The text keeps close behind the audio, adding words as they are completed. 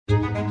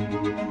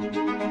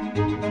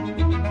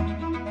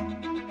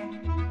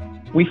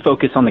We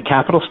focus on the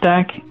capital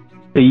stack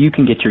so you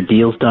can get your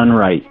deals done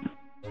right.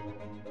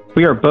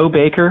 We are Bo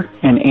Baker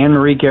and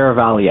Anne-Marie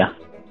Garavaglia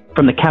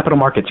from the Capital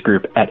Markets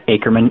Group at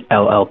Akerman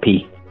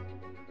LLP.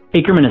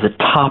 Akerman is a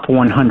top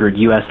 100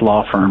 U.S.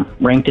 law firm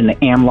ranked in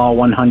the Am Law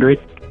 100,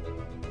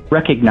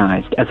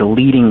 recognized as a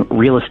leading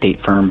real estate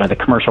firm by the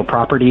Commercial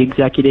Property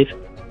Executive,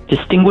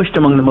 distinguished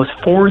among the most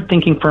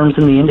forward-thinking firms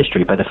in the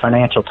industry by the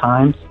Financial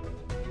Times,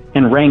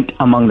 and ranked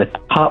among the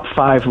top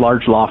 5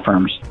 large law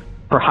firms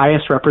for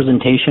highest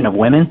representation of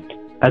women,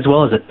 as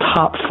well as a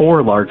top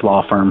 4 large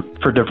law firm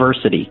for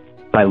diversity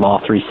by Law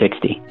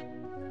 360.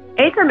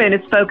 Akerman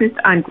is focused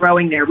on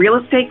growing their real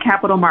estate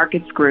capital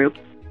markets group,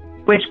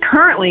 which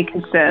currently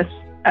consists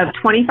of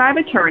 25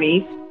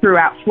 attorneys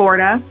throughout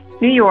Florida,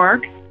 New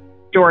York,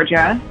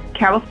 Georgia,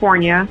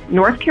 California,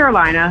 North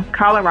Carolina,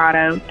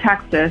 Colorado,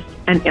 Texas,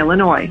 and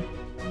Illinois.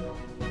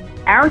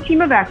 Our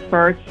team of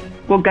experts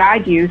will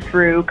guide you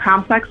through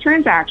complex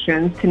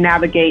transactions to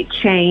navigate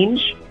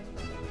change,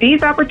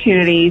 seize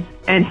opportunities,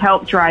 and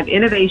help drive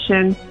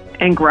innovation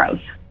and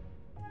growth.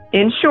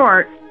 In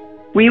short,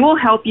 we will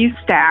help you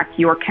stack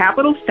your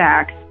capital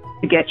stack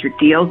to get your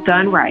deals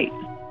done right.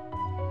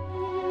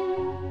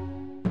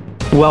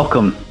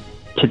 Welcome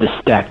to the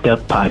Stacked Up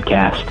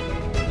Podcast.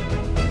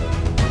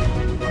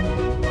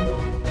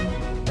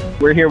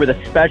 We're here with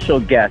a special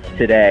guest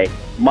today,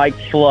 Mike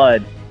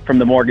Flood from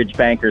the Mortgage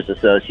Bankers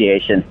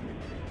Association.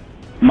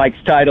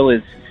 Mike's title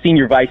is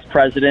Senior Vice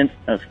President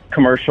of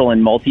Commercial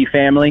and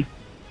Multifamily.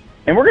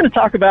 And we're going to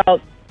talk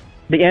about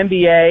the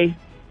MBA,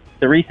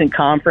 the recent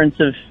conference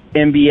of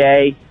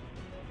MBA,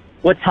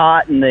 what's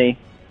hot in the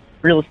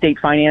real estate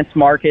finance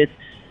markets,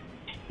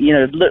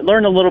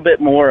 learn a little bit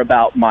more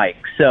about Mike.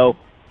 So,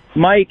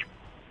 Mike,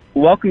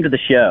 welcome to the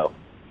show.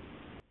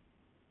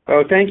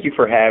 Oh, thank you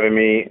for having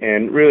me,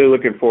 and really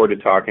looking forward to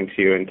talking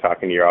to you and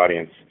talking to your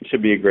audience. It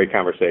should be a great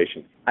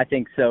conversation. I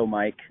think so,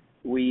 Mike.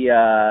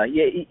 So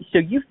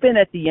you've been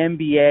at the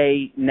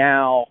MBA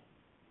now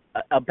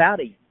about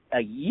a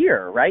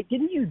year, right?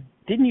 Didn't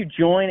you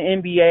join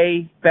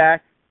MBA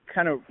back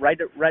kind of right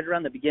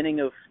around the beginning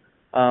of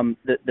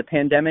the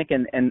pandemic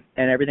and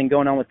everything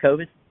going on with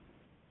COVID?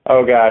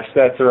 Oh gosh,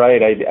 that's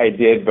right. I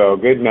did, Bo.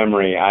 Good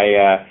memory.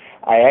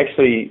 I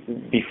actually,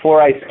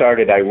 before I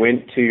started, I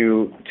went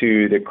to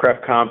the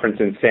CREF conference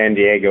in San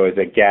Diego as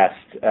a guest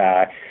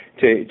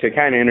to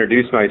kind of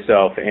introduce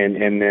myself,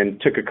 and then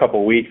took a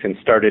couple weeks and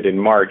started in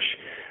March.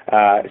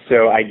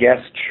 So I guess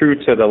true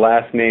to the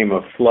last name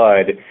of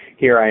Flood,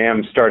 here I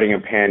am starting a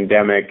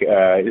pandemic,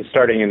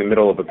 starting in the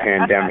middle of a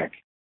pandemic.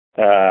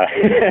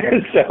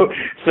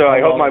 So I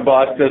hope my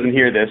boss doesn't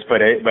hear this,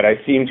 but I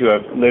seem to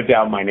have lived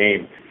out my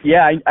name.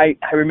 Yeah, I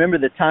remember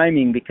the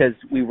timing because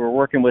we were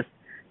working with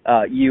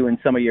you and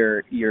some of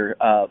your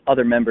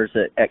other members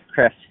at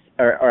CREF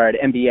or at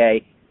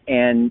MBA,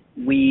 and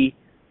we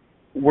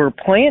were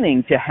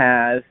planning to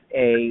have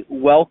a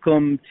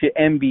welcome to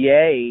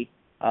MBA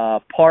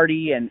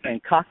party and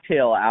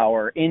cocktail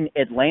hour in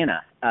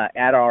Atlanta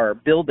at our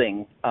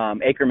building,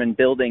 Akerman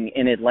building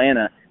in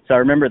Atlanta. So I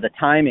remember the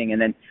timing,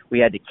 and then we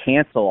had to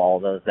cancel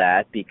all of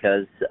that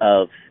because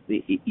of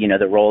the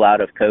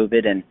rollout of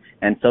COVID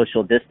and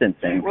social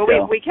distancing. Well,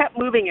 so. we kept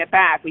moving it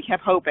back. We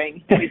kept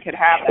hoping we could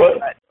have it. Well,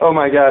 oh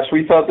my gosh,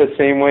 we felt the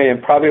same way,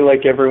 and probably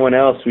like everyone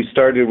else, we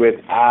started with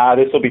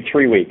this will be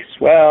 3 weeks.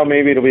 Well,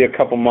 maybe it'll be a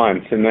couple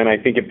months, and then I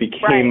think it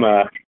became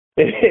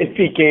it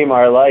became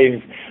our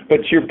life. But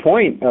to your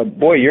point,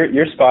 boy,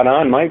 you're spot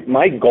on.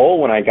 My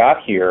goal when I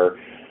got here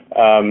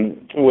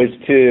was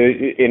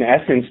to, in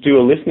essence, do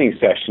a listening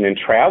session and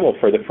travel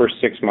for the first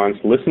 6 months,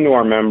 listen to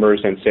our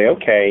members and say,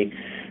 okay,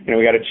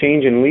 we got a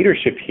change in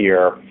leadership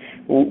here.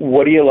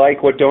 What do you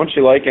like? What don't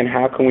you like? And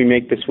how can we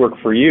make this work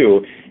for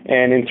you?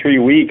 And in 3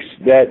 weeks,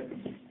 that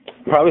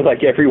probably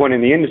like everyone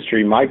in the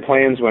industry, my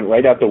plans went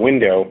right out the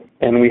window,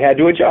 and we had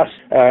to adjust.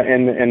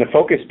 And the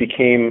focus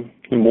became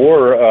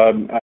more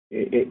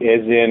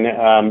as in,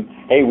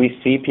 hey, we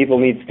see people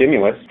need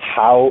stimulus.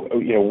 How,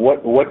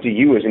 what do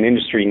you as an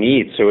industry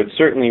need? So it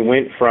certainly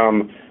went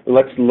from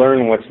let's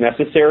learn what's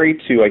necessary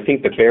to, I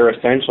think, the bare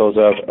essentials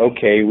of,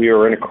 okay, we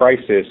are in a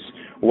crisis.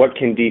 What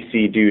can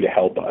DC do to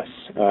help us?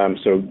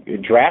 So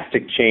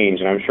drastic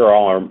change, and I'm sure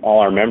all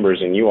our members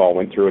and you all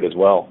went through it as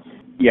well.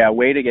 Yeah,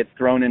 way to get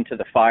thrown into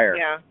the fire.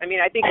 Yeah,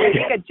 I think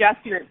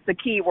adjustment's the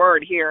key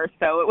word here.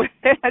 So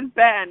it has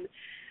been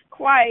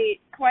quite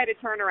a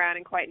turnaround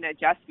and quite an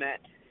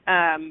adjustment.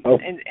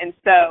 And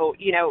so,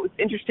 it's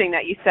interesting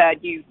that you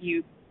said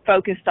you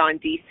focused on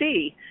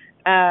DC.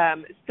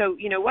 So,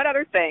 what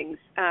other things,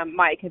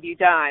 Mike, have you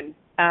done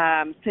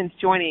since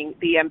joining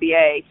the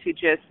MBA to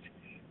just,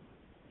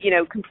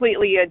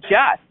 completely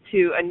adjust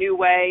to a new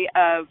way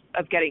of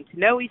getting to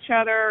know each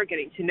other,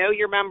 getting to know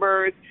your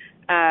members?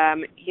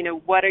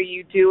 What are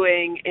you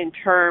doing in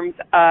terms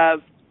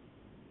of,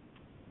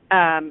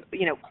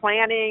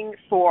 planning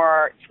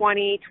for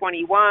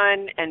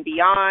 2021 and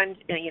beyond,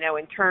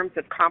 in terms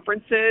of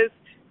conferences?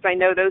 So I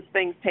know those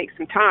things take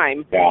some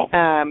time,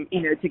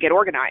 to get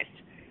organized.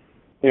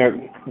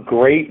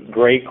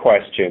 Great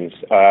questions.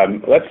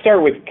 Let's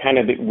start with kind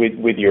of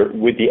with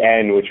the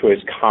end, which was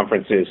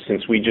conferences,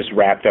 since we just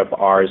wrapped up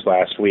ours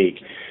last week.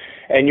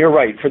 And you're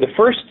right. For the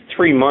first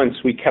 3 months,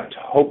 we kept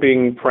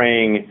hoping,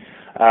 praying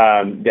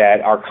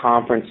that our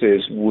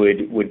conferences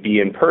would be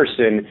in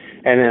person,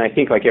 and then I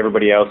think, like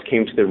everybody else,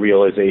 came to the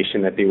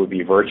realization that they would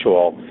be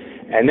virtual.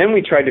 And then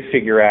we tried to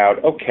figure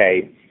out,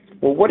 okay,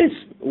 well, what is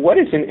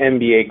an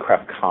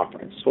MBA-CREF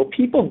conference? Well,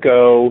 people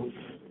go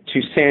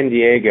to San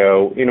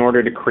Diego in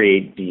order to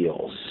create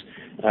deals.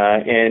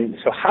 And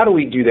so how do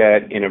we do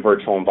that in a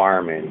virtual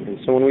environment? And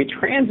so when we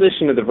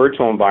transitioned to the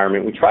virtual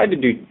environment, we tried to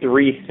do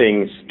 3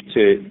 things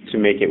to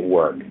make it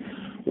work.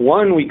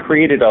 One, we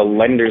created a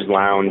lender's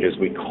lounge, as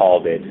we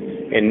called it,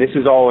 and this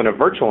is all in a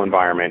virtual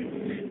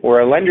environment where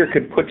a lender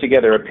could put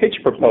together a pitch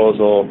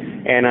proposal,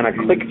 and on a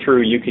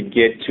click-through you could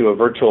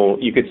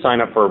you could sign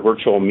up for a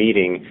virtual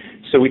meeting.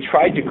 So we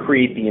tried to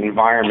create the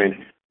environment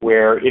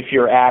where if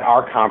you're at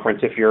our conference,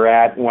 if you're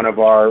at one of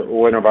our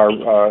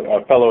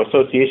fellow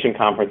association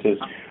conferences,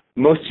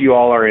 most of you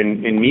all are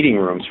in meeting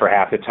rooms for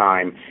half the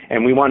time,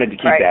 and we wanted to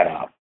keep that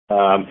up.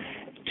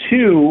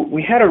 2,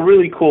 we had a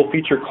really cool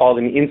feature called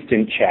an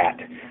instant chat.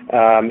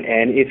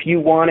 And if you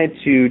wanted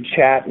to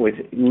chat with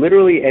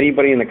literally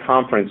anybody in the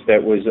conference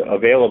that was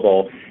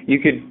available, you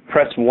could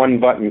press one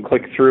button,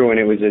 click through, and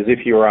it was as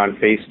if you were on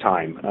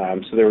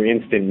FaceTime. So there were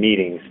instant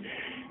meetings.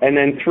 And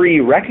then 3,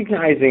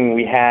 recognizing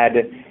we had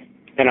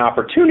an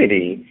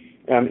opportunity,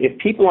 if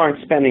people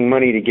aren't spending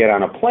money to get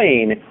on a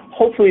plane,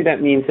 hopefully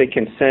that means they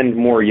can send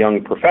more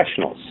young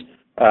professionals.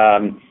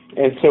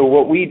 And so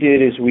what we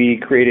did is we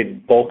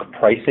created bulk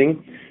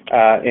pricing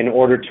in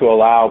order to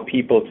allow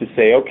people to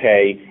say,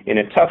 okay, in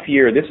a tough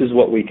year, this is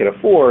what we could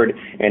afford.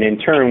 And in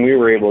turn, we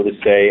were able to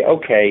say,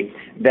 okay,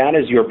 that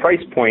is your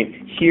price point.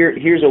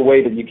 Here's a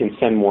way that you can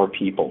send more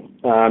people.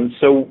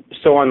 So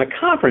on the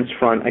conference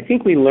front, I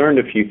think we learned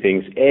a few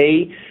things.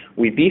 A,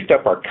 we beefed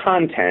up our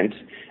content,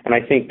 and I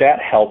think that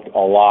helped a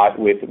lot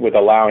with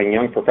allowing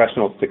young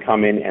professionals to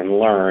come in and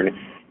learn.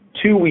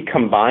 2, we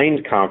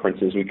combined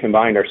conferences. We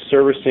combined our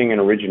servicing and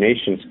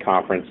originations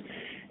conference,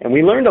 and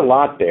we learned a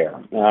lot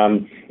there.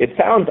 It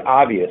sounds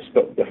obvious,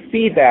 but the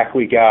feedback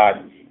we got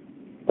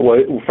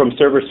from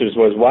servicers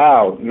was,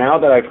 wow, now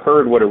that I've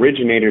heard what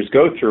originators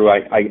go through,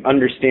 I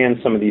understand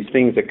some of these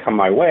things that come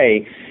my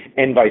way,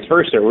 and vice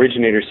versa.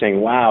 Originators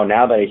saying, wow,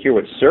 now that I hear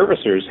what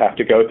servicers have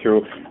to go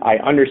through, I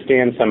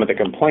understand some of the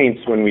complaints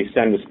when we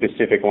send a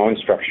specific loan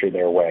structure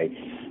their way.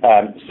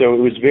 So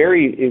it was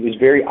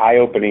very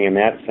eye-opening in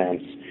that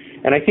sense.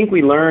 And I think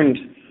we learned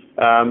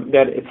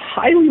that it's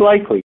highly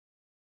likely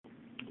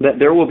that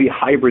there will be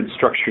hybrid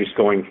structures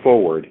going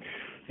forward.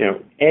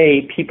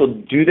 A, people,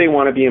 do they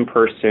want to be in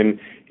person?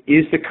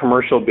 Is the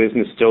commercial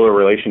business still a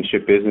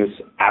relationship business?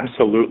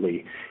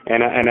 Absolutely.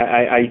 And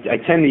I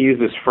tend to use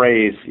this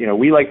phrase,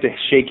 we like to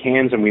shake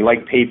hands and we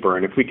like paper,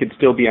 and if we could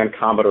still be on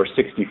Commodore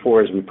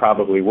 64s, we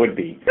probably would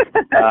be.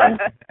 I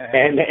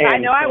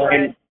know I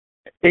would.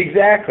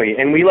 Exactly,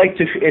 and we like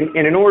to, and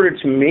in order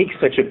to make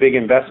such a big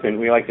investment,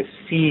 we like to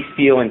see,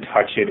 feel, and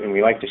touch it, and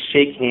we like to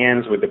shake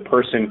hands with the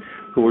person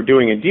who we're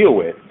doing a deal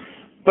with.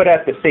 But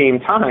at the same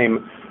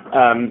time,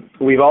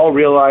 we've all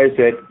realized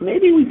that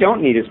maybe we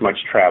don't need as much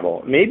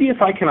travel. Maybe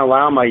if I can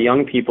allow my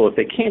young people, if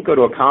they can't go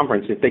to a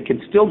conference, if they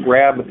can still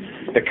grab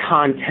the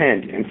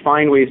content and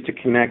find ways to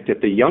connect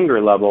at the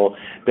younger level,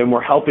 then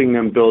we're helping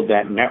them build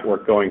that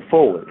network going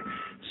forward.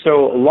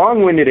 So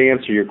long-winded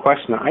answer to your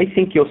question, I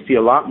think you'll see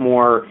a lot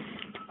more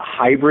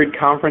hybrid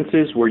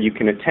conferences where you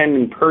can attend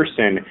in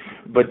person,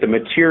 but the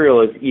material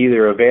is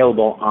either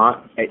available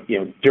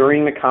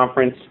during the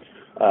conference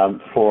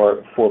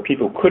for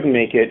people who couldn't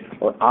make it,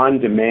 or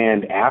on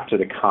demand after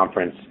the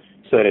conference,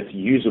 so that it's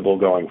usable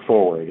going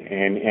forward.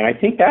 And I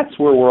think that's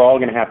where we're all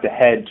going to have to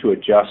head to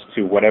adjust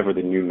to whatever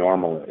the new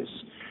normal is.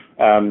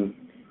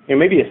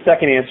 Maybe a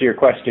second answer to your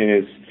question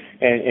is,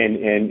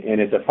 and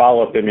as a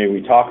follow-up that maybe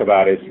we talk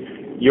about, is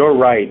you're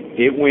right.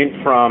 It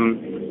went from,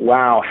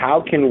 wow,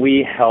 how can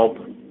we help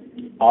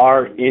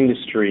our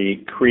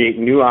industry create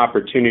new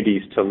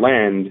opportunities to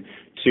lend,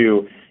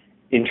 to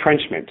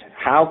entrenchment.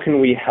 How can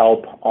we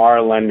help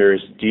our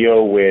lenders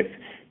deal with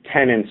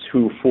tenants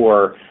who,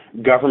 for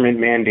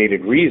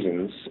government-mandated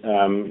reasons,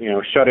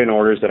 shut-in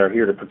orders that are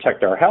here to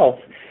protect our health,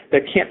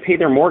 that can't pay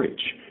their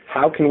mortgage?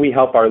 How can we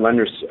help our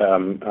lenders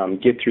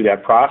get through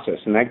that process?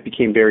 And that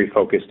became very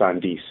focused on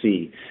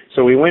DC.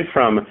 So we went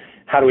from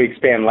how do we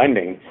expand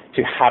lending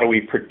to how do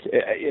we,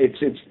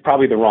 it's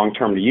probably the wrong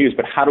term to use,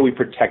 but how do we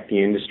protect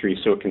the industry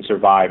so it can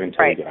survive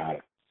until we get out of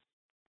it?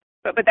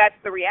 But that's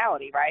the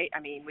reality, right?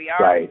 I mean, we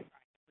are right.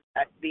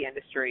 Protect the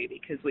industry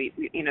because we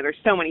there's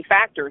so many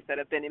factors that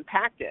have been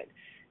impacted.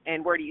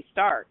 And where do you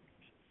start?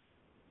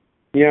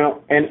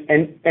 And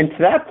to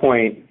that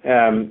point,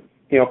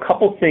 a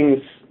couple things,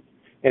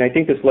 and I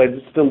think this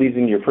still leads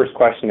into your first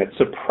question, that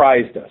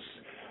surprised us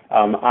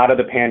out of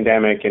the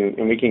pandemic,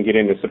 and we can get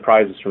into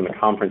surprises from the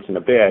conference in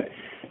a bit.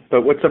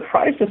 But what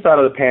surprised us out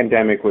of the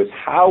pandemic was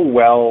how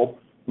well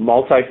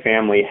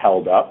multifamily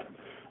held up.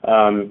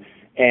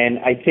 And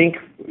I think,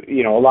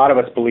 a lot of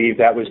us believe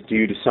that was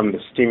due to some of the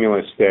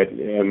stimulus that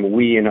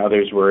we and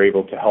others were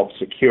able to help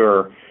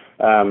secure.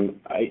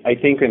 I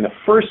think in the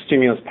first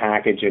stimulus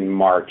package in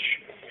March,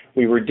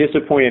 we were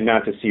disappointed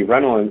not to see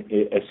rental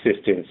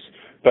assistance,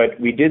 but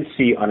we did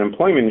see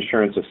unemployment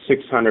insurance of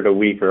 $600 a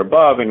week or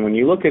above. And when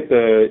you look at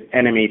the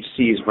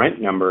NMHC's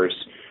rent numbers,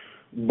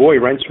 boy,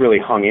 rents really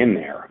hung in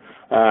there.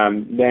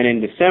 Then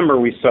in December,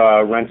 we saw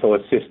rental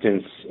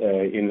assistance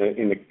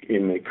in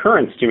the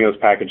current stimulus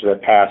package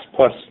that passed,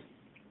 plus,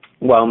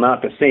 while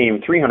not the same,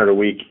 $300 a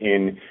week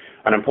in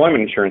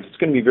unemployment insurance. It's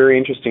going to be very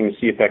interesting to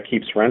see if that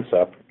keeps rents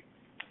up.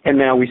 And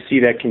now we see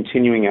that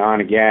continuing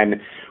on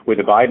again with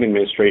the Biden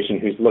administration,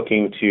 who's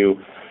looking to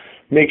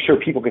make sure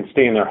people can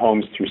stay in their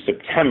homes through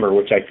September,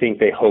 which I think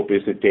they hope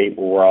is the date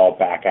where we're all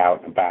back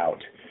out and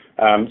about.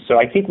 So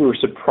I think we were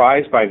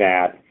surprised by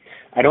that.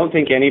 I don't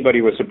think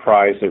anybody was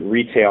surprised that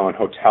retail and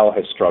hotel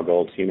has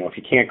struggled. If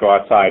you can't go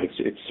outside,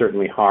 it's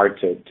certainly hard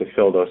to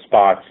fill those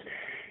spots.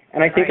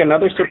 And I think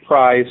another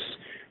surprise,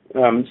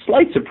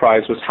 slight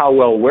surprise, was how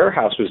well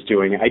warehouse was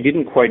doing. I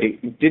didn't quite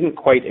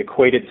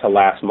equate it to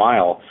last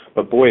mile,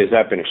 but boy, has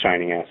that been a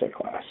shining asset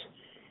class.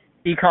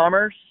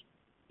 E-commerce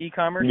Yes.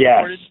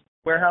 supported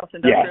warehouse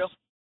industrial?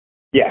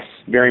 Yes,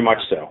 very much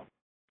so.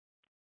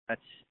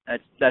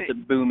 That's a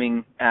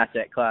booming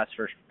asset class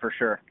for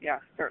sure. Yeah,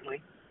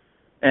 certainly.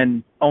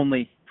 And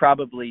only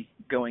probably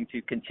going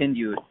to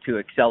continue to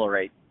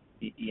accelerate,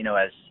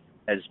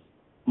 as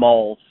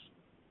malls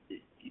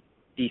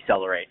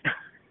decelerate.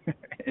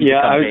 Yeah,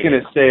 I was going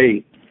to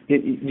say,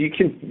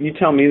 you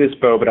tell me this,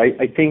 Bo, but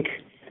I think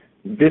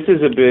this has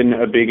been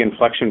a big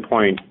inflection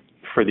point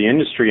for the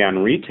industry on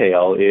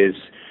retail. Is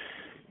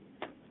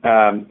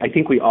I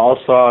think we all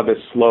saw the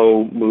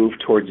slow move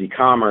towards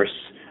e-commerce.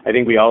 I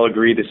think we all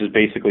agree this has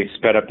basically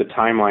sped up the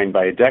timeline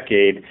by a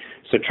decade.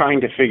 So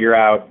trying to figure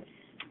out,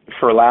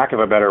 for lack of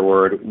a better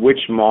word,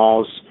 which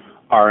malls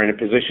are in a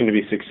position to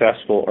be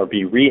successful or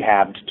be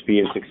rehabbed to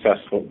be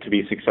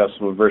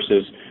successful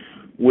versus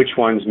which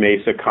ones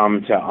may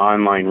succumb to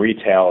online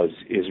retail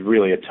is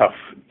really a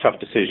tough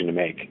decision to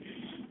make.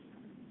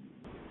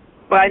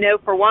 Well, I know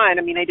for one,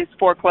 they just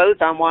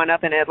foreclosed on one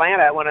up in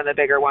Atlanta, one of the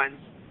bigger ones.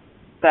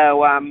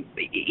 So,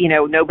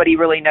 nobody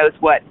really knows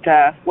what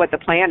the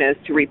plan is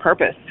to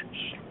repurpose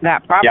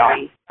that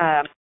property.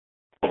 Yeah.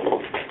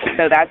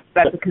 So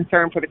that's a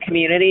concern for the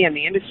community and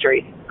the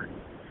industry.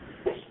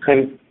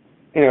 And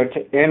to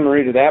Anne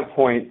Marie, to that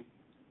point,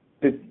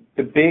 the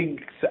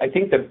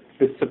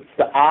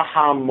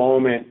aha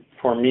moment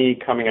for me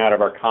coming out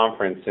of our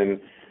conference,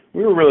 and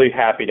we were really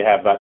happy to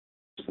have that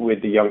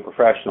with the young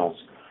professionals.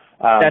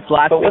 That's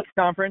last week's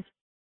conference?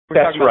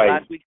 That's talking about right.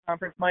 Last week's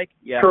conference, Mike?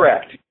 Yeah.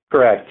 Correct.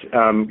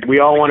 We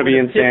all want to be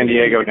in San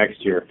Diego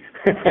next year.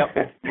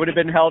 Yep. Would have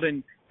been held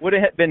in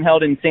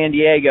San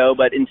Diego,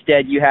 but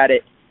instead you had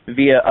it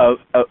via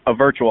a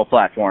virtual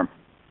platform.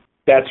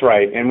 That's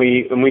right, and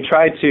we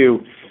tried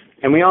to,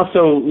 and we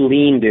also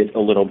leaned it a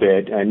little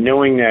bit,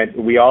 knowing that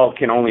we all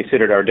can only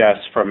sit at our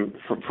desks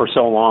for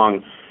so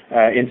long.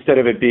 Instead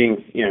of it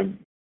being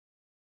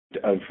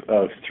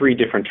of three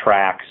different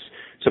tracks,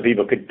 so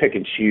people could pick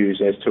and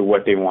choose as to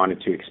what they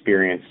wanted to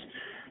experience.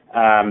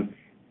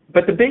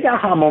 But the big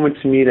aha moment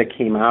to me that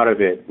came out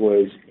of it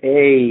was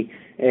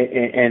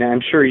and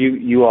I'm sure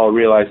you all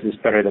realize this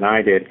better than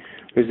I did,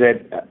 was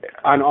that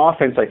on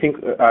offense, I think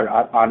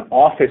on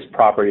office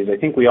properties, I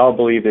think we all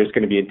believe there's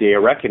going to be a day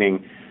of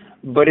reckoning,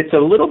 but it's a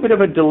little bit of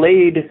a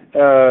delayed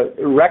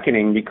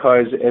reckoning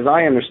because, as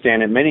I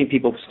understand it, many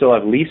people still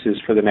have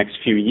leases for the next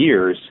few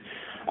years.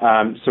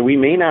 So we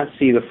may not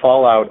see the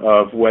fallout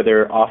of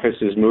whether office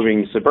is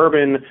moving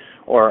suburban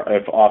or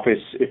if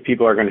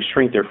people are going to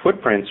shrink their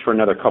footprints for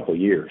another couple of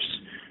years.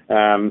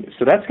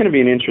 So that's going to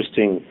be an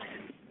interesting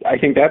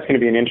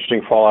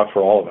fallout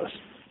for all of us.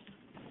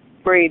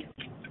 Agreed.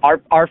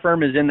 Our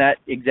firm is in that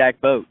exact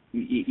boat.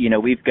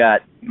 We've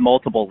got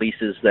multiple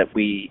leases that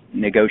we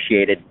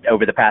negotiated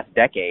over the past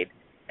decade,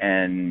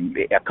 and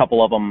a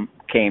couple of them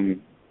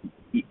came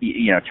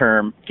to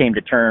term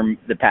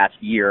the past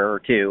year or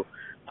two.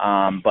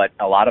 But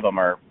a lot of them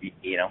are,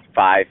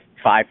 5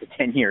 to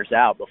 10 years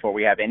out before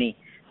we have any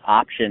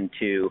option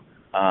to,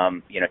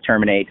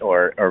 terminate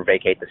or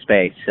vacate the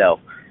space. So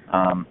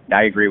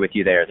I agree with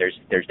you there.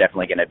 There's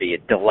definitely going to be a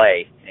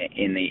delay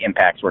in the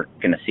impacts we're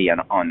going to see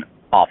on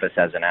office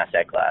as an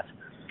asset class.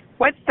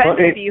 What sense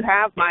do you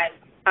have, Mike,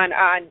 on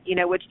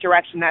which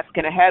direction that's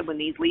going to head when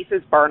these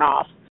leases burn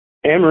off?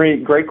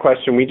 Anne-Marie, great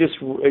question. We just,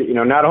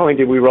 not only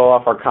did we roll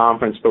off our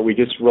conference, but we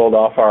just rolled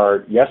off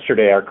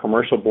yesterday our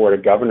commercial board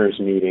of governors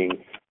meeting.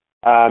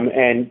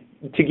 And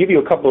to give you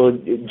a couple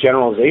of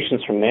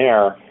generalizations from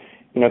there,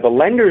 the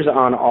lenders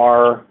on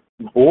our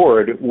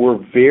board were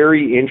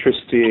very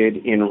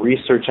interested in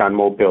research on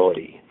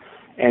mobility.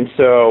 And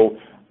so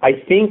I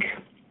think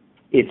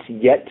it's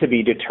yet to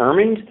be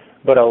determined,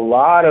 but a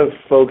lot of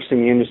folks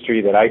in the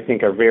industry that I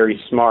think are very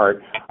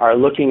smart are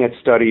looking at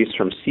studies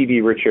from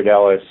C.B. Richard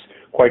Ellis,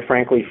 quite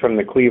frankly, from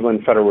the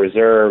Cleveland Federal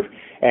Reserve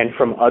and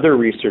from other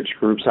research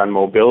groups on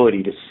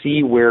mobility to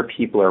see where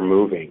people are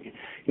moving.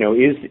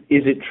 is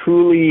it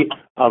truly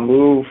a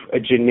move,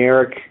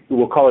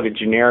 we'll call it a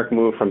generic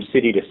move from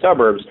city to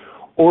suburbs,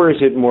 or is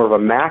it more of a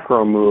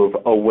macro move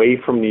away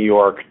from New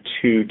York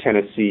to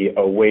Tennessee,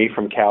 away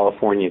from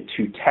California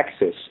to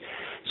Texas?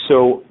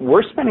 So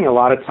we're spending a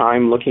lot of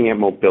time looking at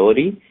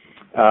mobility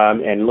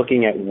and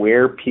looking at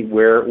where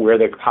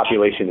the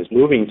population is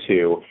moving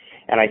to,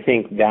 and I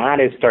think that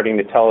is starting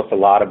to tell us a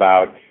lot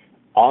about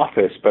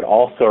office, but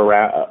also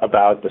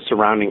about the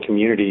surrounding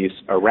communities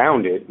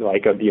around it,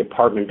 like the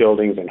apartment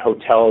buildings and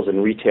hotels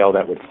and retail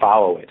that would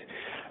follow it.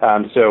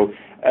 So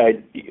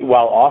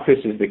while office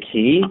is the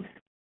key,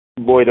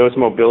 boy, those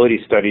mobility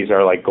studies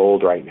are like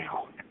gold right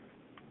now.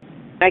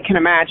 I can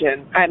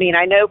imagine. I mean,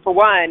 I know for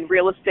one,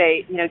 real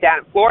estate, down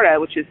in Florida,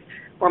 which is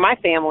where my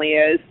family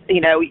is,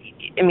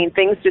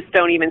 things just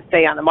don't even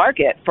stay on the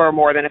market for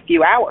more than a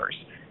few hours.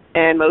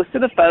 And most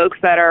of the folks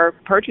that are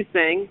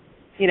purchasing,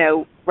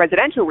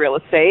 residential real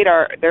estate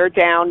they're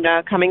down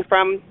coming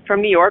from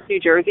New York, New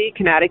Jersey,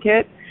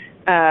 Connecticut,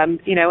 in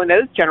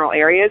those general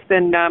areas,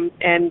 and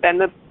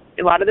then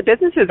a lot of the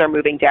businesses are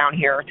moving down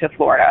here to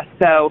Florida.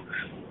 So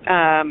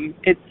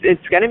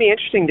it's going to be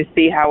interesting to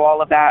see how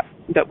all of that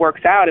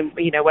works out, and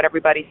what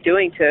everybody's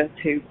doing to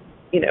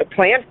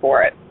plan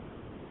for it.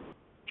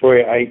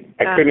 Boy, I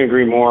couldn't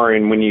agree more.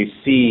 And when you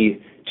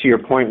see, to your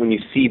point, when you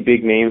see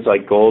big names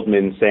like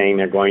Goldman saying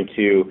they're going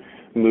to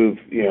move,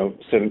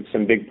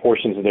 some big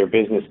portions of their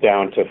business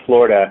down to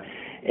Florida,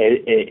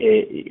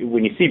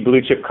 when you see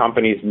blue chip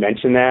companies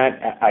mention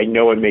that, I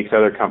know it makes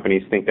other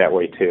companies think that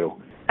way too.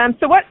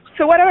 So what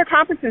other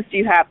conferences do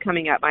you have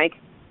coming up, Mike?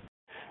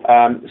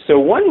 So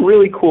one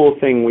really cool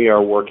thing we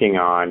are working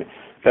on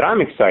that I'm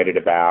excited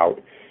about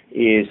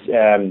is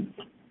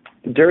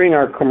during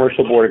our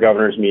Commercial Board of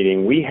Governors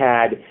meeting, we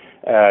had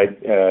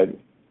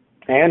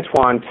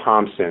Antoine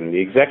Thompson, the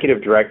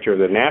Executive Director of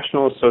the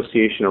National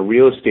Association of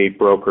Real Estate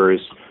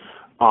Brokers,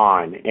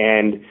 on.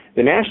 And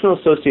the National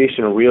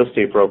Association of Real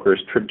Estate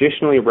Brokers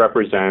traditionally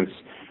represents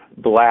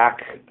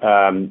black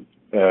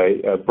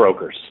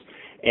brokers.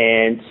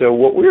 And so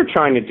what we're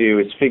trying to do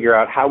is figure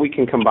out how we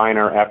can combine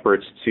our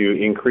efforts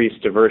to increase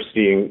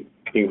diversity,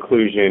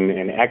 inclusion,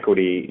 and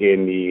equity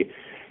in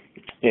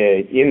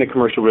the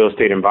commercial real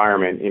estate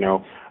environment.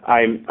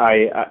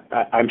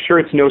 I'm sure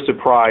it's no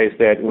surprise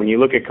that when you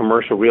look at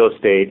commercial real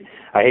estate,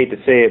 I hate to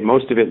say it,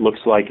 most of it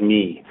looks like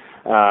me,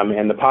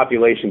 and the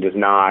population does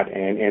not.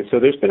 And so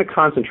there's been a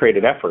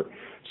concentrated effort.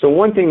 So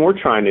one thing we're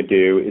trying to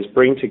do is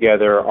bring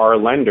together our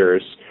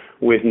lenders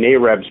with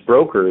NAREB's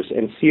brokers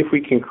and see if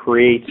we can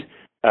create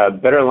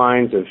better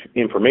lines of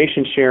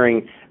information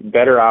sharing,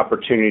 better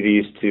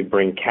opportunities to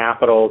bring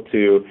capital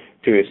to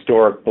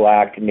historic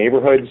black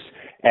neighborhoods,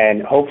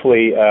 and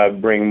hopefully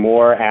bring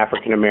more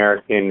African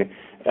American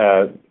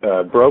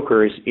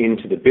brokers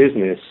into the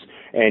business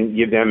and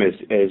give them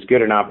as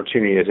good an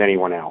opportunity as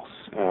anyone else.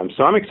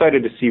 So I'm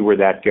excited to see where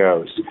that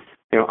goes.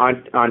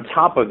 On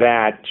top of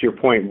that, to your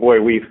point,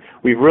 boy, we've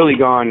really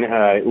gone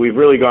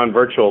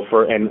virtual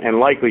and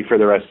likely for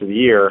the rest of the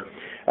year.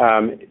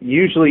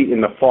 Usually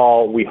in the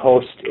fall, we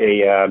host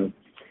a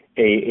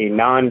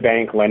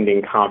non-bank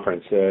lending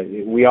conference.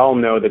 We all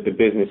know that the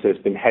business there's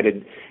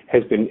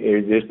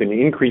been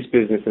increased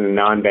business in the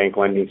non-bank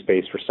lending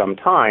space for some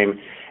time,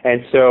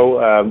 and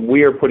so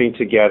we are putting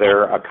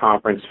together a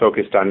conference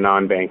focused on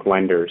non-bank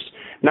lenders,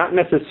 not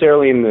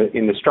necessarily in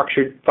the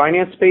structured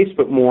finance space,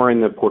 but more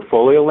in the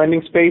portfolio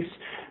lending space.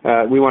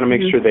 We want to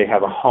make sure they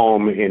have a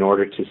home in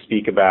order to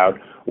speak about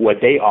what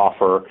they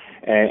offer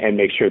and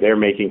make sure they're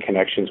making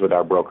connections with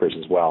our brokers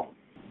as well.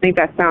 I think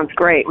that sounds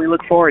great. We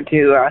look forward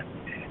to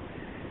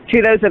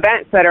those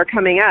events that are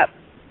coming up.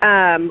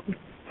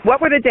 What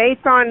were the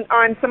dates on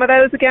some of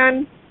those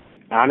again?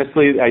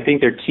 Honestly, I think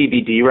they're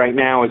TBD right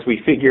now as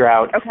we figure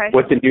out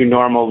what the new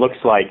normal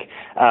looks like.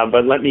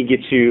 But let me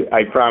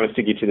I promise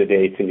to get you the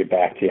dates and get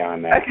back to you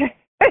on that. Okay.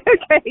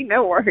 Okay,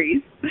 no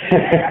worries.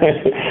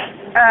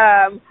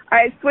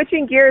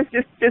 Switching gears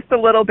just a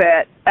little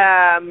bit,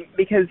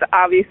 because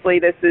obviously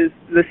this is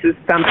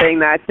something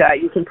that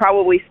you can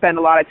probably spend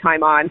a lot of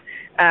time on,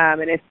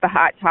 and it's the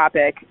hot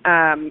topic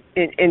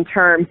in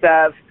terms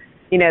of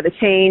the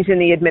change in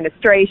the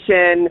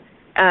administration.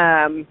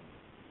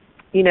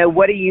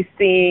 What are you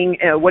seeing?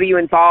 What are you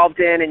involved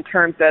in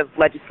terms of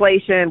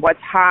legislation?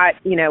 What's hot?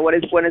 What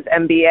is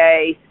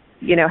MBA?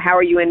 How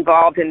are you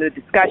involved in the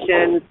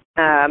discussions?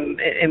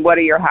 And what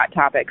are your hot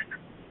topics?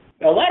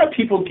 A lot of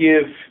people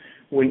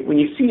when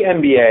you see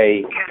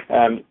MBA,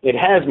 it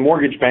has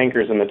mortgage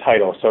bankers in the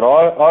title, so it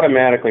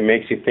automatically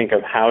makes you think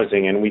of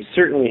housing, and we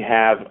certainly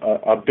have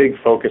a big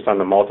focus on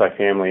the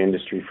multifamily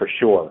industry for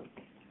sure.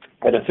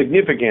 And a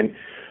significant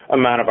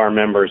amount of our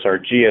members are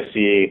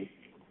GSE,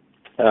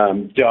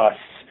 DUS,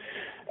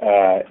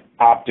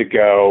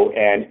 Optigo,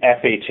 and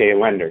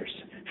FHA lenders.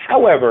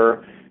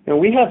 However,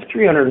 we have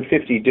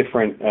 350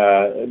 different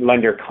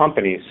lender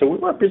companies, so we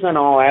represent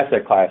all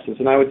asset classes.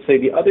 And I would say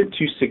the other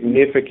two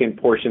significant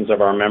portions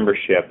of our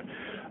membership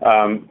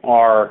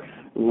are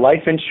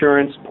life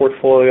insurance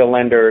portfolio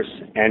lenders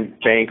and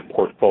bank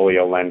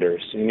portfolio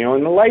lenders. In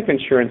the life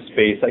insurance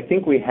space, I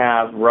think we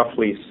have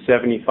roughly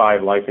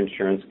 75 life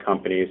insurance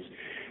companies,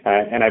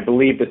 and I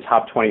believe the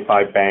top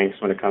 25 banks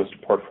when it comes to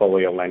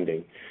portfolio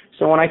lending.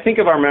 So when I think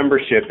of our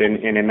membership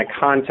and in the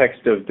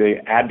context of the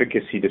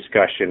advocacy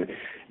discussion,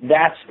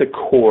 that's the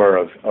core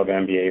of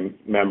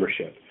MBA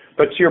membership.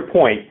 But to your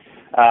point,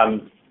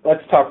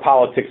 let's talk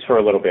politics for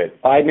a little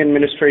bit. Biden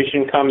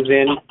administration comes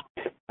in.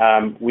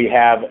 We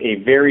have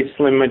a very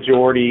slim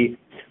majority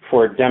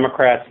for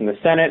Democrats in the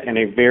Senate and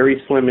a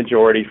very slim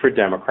majority for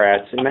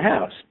Democrats in the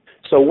House.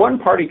 So one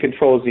party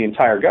controls the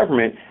entire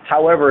government.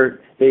 However,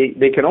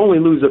 they can only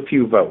lose a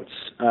few votes.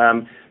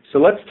 So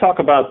let's talk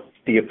about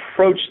the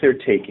approach they're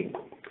taking.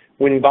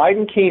 When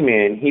Biden came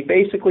in, he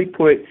basically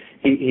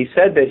he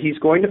said that he's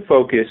going to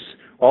focus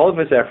all of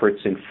his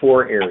efforts in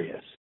 4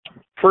 areas.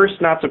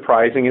 First, not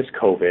surprising, is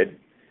COVID.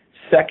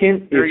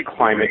 Second is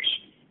climate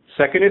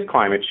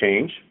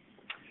change.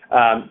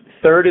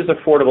 Third is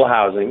affordable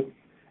housing.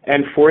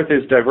 And fourth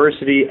is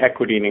diversity,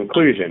 equity, and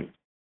inclusion.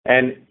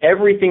 And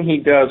everything he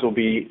does will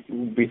be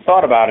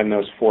thought about in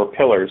those 4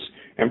 pillars.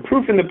 And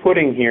proof in the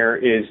pudding here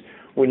is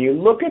when you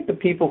look at the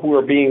people who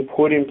are being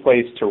put in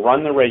place to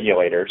run the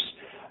regulators,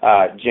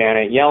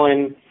 Janet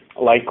Yellen,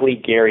 likely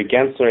Gary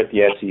Gensler at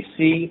the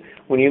SEC,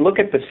 when you look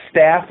at the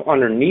staff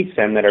underneath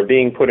them that are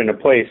being put into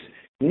place,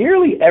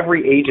 nearly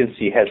every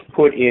agency has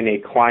put in a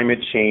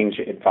climate change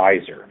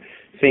advisor.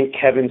 Think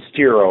Kevin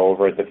Stiro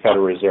over at the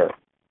Federal Reserve.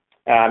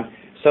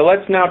 So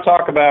let's now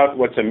talk about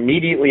what's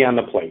immediately on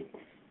the plate.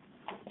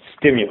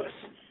 Stimulus.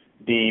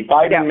 The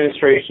Biden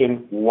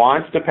administration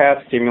wants to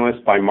pass stimulus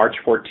by March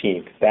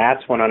 14th.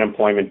 That's when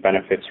unemployment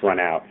benefits run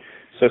out.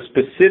 So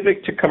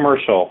specific to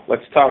commercial,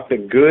 let's talk the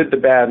good, the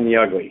bad, and the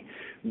ugly.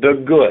 The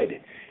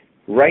good.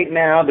 Right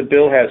now, the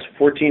bill has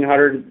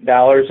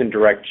 $1,400 in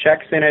direct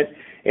checks in it.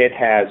 It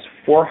has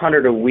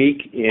 $400 a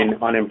week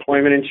in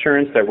unemployment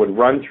insurance that would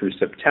run through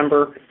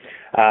September,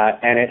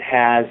 and it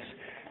has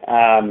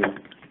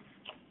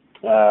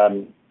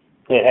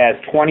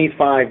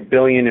 $25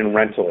 billion in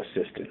rental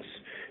assistance.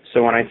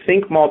 So when I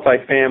think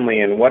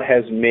multifamily and what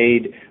has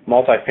made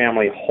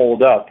multifamily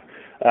hold up,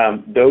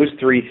 those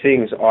 3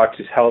 things ought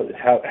to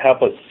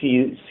help us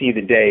see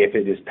the day if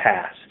it is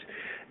passed.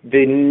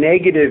 The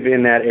negative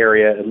in that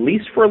area, at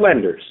least for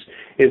lenders,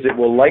 is it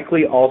will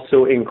likely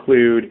also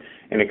include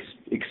an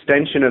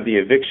extension of the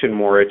eviction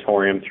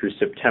moratorium through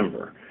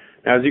September.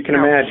 Now, as you can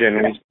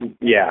imagine,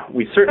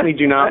 we certainly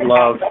do not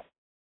love.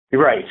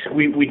 Right.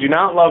 We do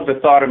not love the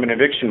thought of an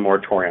eviction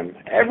moratorium.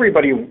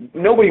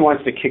 Nobody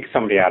wants to kick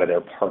somebody out of their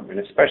apartment,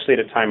 especially at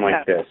a time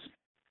like this.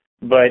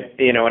 But,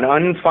 an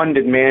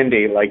unfunded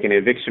mandate like an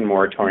eviction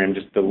moratorium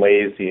just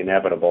delays the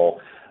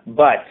inevitable.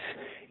 But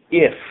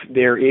if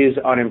there is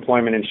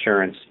unemployment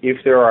insurance,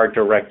 if there are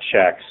direct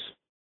checks,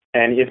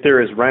 and if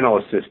there is rental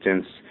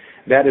assistance,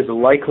 that is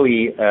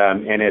likely,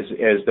 and as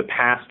the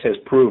past has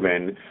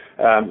proven,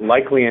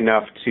 likely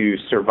enough to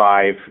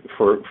survive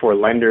for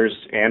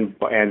lenders and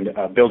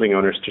building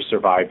owners to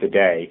survive the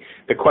day.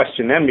 The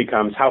question then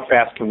becomes, how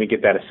fast can we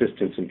get that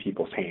assistance in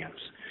people's hands?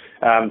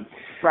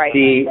 Right.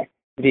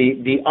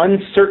 The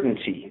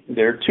uncertainty.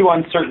 There are 2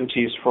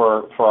 uncertainties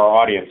for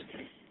our audience.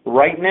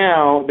 Right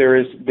now, there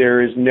is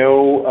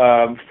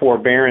no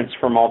forbearance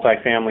for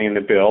multifamily in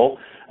the bill,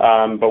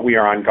 but we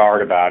are on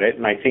guard about it.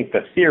 And I think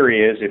the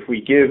theory is if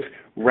we give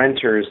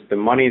renters the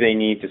money they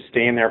need to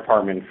stay in their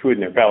apartment and food in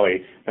their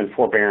belly, then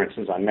forbearance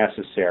is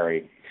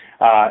unnecessary.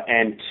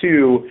 And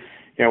 2,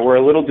 we're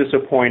a little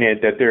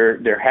disappointed that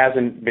there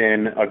hasn't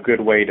been a good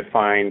way to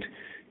find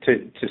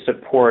to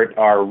support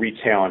our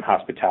retail and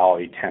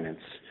hospitality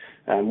tenants.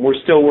 We're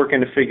still working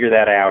to figure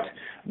that out,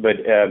 but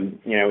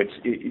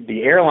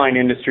the airline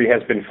industry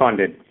has been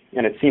funded,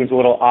 and it seems a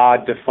little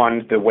odd to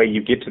fund the way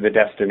you get to the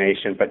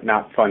destination, but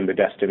not fund the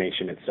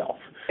destination itself.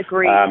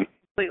 Agreed.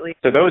 Completely.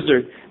 So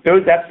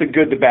that's the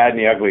good, the bad, and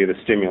the ugly of the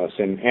stimulus.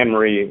 And Anne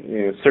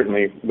Marie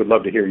certainly would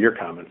love to hear your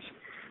comments.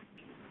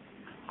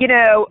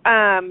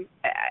 I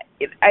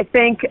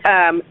think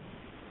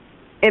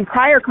in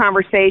prior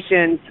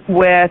conversations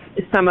with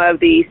some of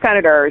the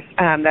senators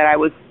that I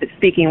was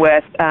speaking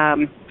with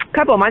a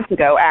couple of months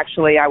ago,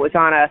 actually, I was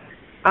on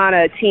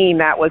a team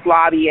that was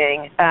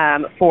lobbying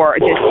for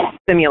additional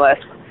stimulus,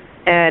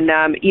 and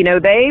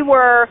they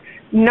were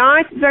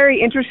not very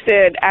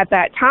interested at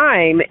that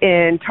time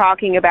in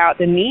talking about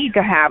the need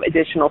to have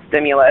additional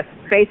stimulus.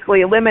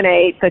 Basically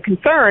eliminate the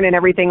concern and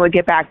everything would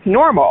get back to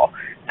normal.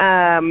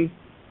 I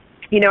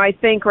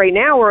think right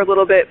now we're a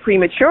little bit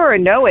premature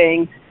in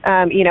knowing,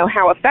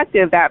 how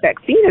effective that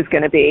vaccine is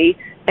going to be.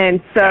 And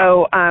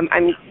so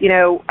I'm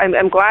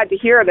glad to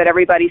hear that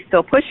everybody's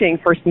still pushing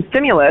for some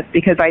stimulus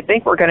because I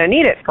think we're going to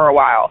need it for a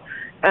while.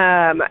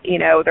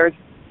 There's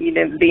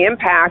the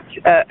impact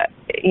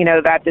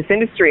that this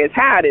industry has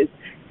had is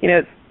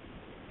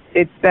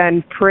it's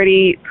been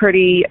pretty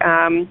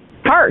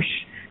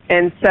harsh.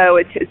 And so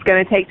it's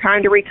going to take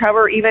time to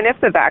recover, even if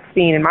the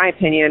vaccine, in my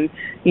opinion,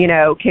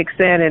 kicks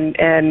in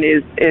and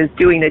is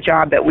doing the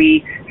job that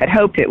we had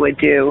hoped it would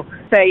do.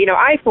 So,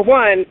 I, for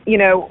one,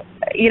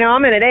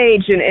 I'm in an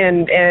age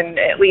and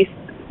at least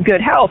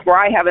good health where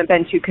I haven't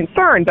been too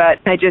concerned, but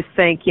I just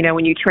think,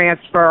 when you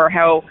transfer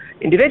how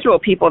individual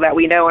people that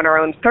we know in our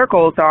own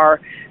circles are,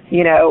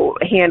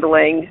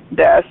 handling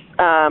this,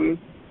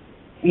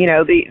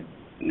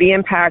 the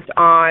impact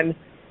on,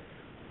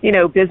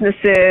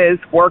 businesses,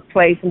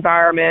 workplace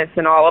environments,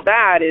 and all of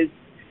that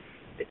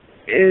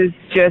is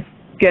just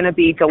going to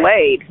be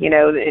delayed,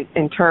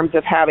 in terms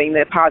of having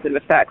the positive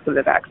effects of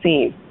the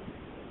vaccine.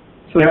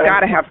 So we've got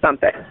to have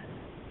something.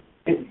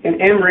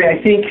 And Anne-Marie,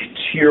 I think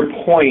to your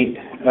point,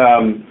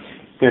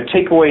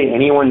 take away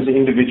anyone's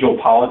individual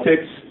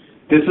politics.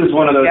 This is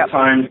one of those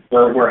times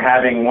where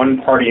having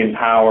one party in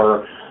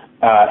power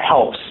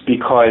helps,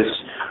 because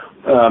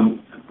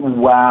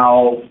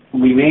while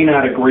we may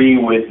not agree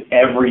with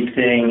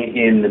everything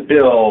in the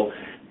bill,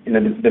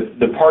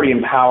 the party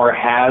in power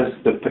has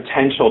the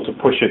potential to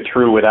push it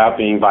through without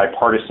being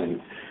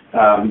bipartisan.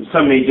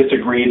 Some may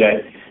disagree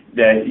that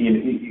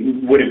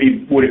would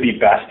it be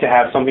best to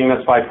have something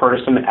that's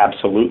bipartisan?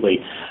 Absolutely.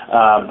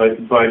 But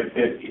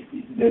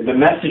the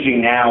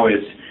messaging now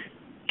is,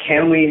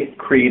 can we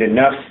create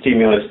enough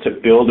stimulus to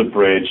build a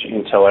bridge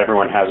until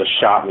everyone has a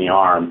shot in the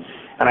arm?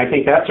 And I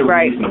think that's a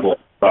reasonable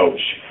approach.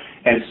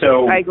 And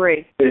so I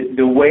agree.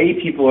 The way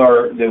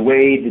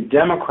the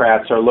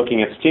Democrats are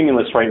looking at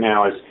stimulus right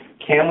now is,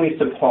 can we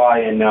supply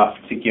enough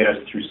to get us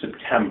through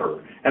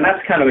September? And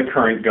that's kind of the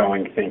current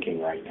going thinking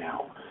right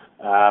now.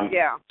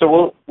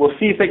 So we'll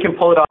see if they can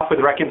pull it off with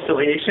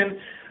reconciliation,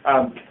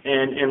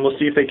 and we'll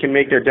see if they can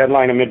make their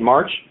deadline in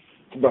mid-March.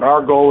 But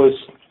our goal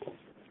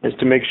is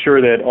to make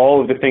sure that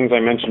all of the things I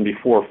mentioned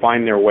before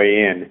find their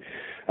way in,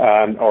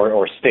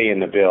 or stay in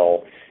the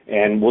bill.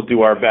 And we'll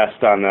do our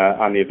best on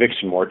the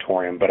eviction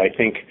moratorium. But I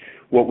think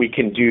what we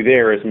can do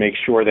there is make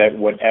sure that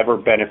whatever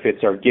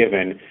benefits are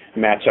given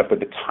match up with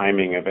the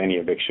timing of any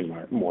eviction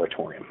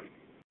moratorium.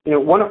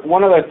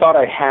 One other thought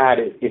I had,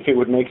 if it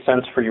would make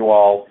sense for you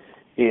all,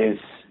 is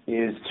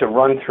to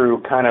run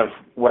through kind of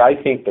what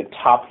I think the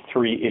top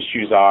three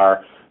issues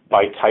are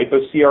by type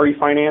of CRE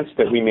finance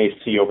that we may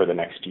see over the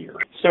next year.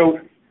 So,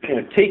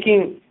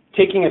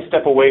 taking a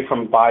step away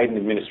from Biden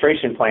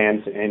administration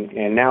plans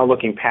and now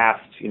looking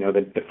past,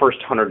 the first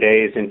 100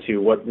 days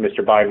into what Mr.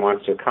 Biden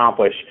wants to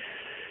accomplish,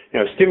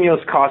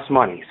 stimulus costs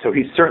money, so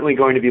he's certainly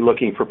going to be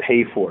looking for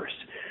pay-fors.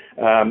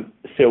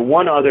 So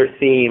one other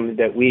theme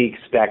that we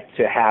expect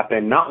to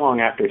happen not long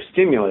after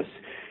stimulus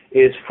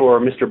is for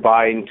Mr.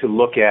 Biden to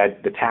look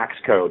at the tax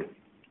code.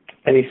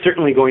 And he's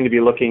certainly going to be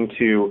looking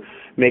to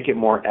make it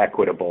more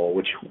equitable,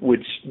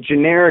 which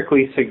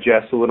generically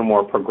suggests a little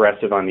more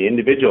progressive on the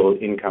individual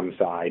income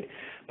side.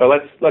 But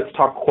let's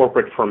talk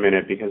corporate for a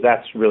minute, because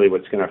that's really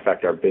what's going to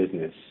affect our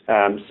business.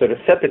 So to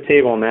set the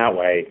table in that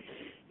way,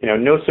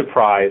 no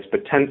surprise, but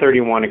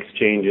 1031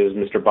 exchanges,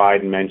 Mr.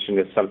 Biden mentioned,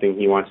 is something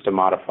he wants to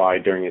modify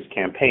during his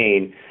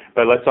campaign.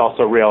 But let's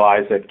also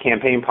realize that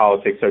campaign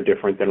politics are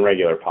different than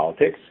regular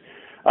politics.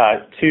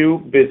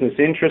 2, business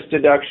interest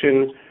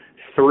deduction.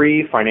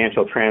 3,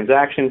 financial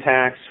transaction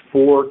tax.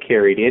 4,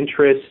 carried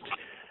interest.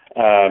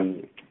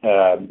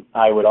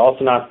 I would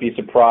also not be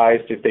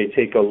surprised if they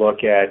take a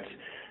look at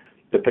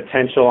the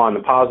potential on the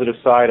positive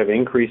side of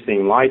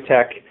increasing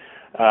LIHTC.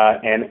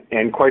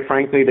 And quite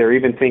frankly, they're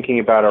even thinking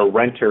about a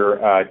renter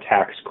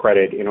tax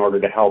credit in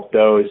order to help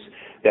those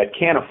that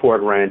can't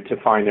afford rent to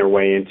find their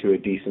way into a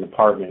decent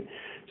apartment.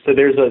 So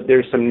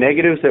there's some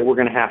negatives that we're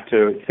going to have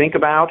to think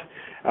about.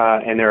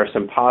 And there are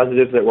some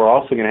positives that we're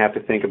also going to have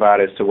to think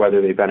about as to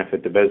whether they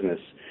benefit the business.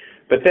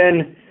 But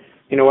then,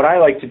 what I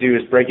like to do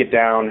is break it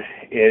down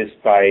is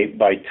by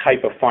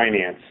type of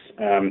finance.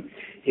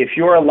 If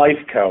you're a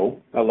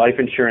life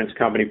insurance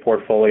company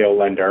portfolio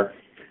lender,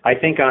 I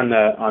think on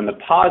the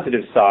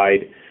positive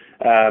side,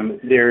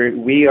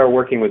 we are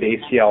working with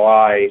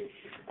ACLI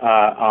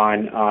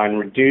on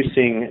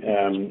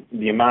reducing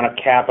the amount of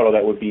capital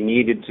that would be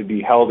needed to be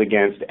held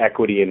against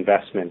equity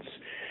investments.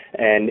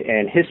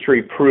 And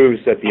history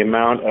proves that the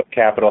amount of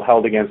capital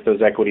held against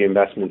those equity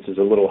investments is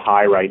a little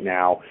high right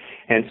now.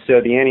 And so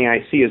the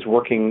NAIC is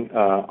working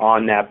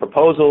on that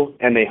proposal,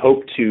 and they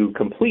hope to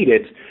complete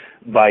it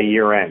by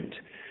year end.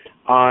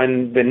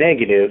 On the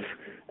negative,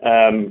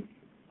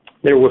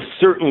 there will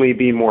certainly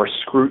be more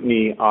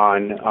scrutiny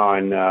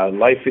on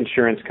life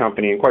insurance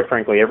company and, quite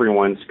frankly,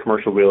 everyone's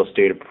commercial real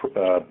estate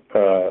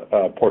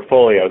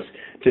portfolios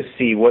to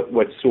see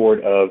what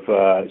sort of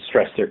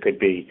stress there could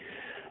be.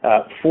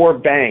 For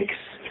banks,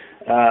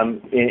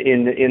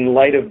 in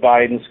light of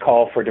Biden's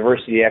call for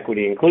diversity,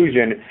 equity,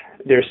 inclusion,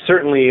 there's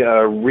certainly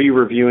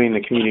re-reviewing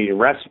the Community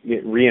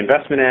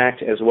Reinvestment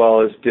Act as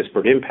well as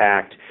disparate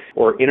impact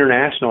or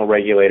international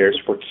regulators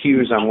for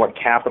cues on what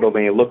capital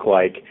may look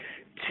like.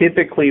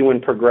 Typically,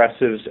 when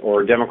progressives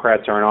or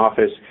Democrats are in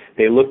office,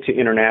 they look to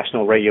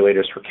international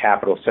regulators for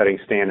capital setting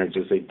standards,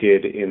 as they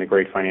did in the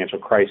Great Financial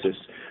Crisis.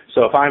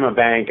 So if I'm a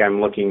bank, I'm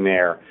looking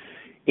there.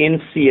 In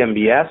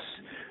CMBS,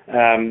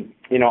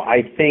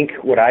 I think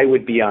what I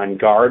would be on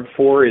guard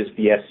for is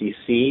the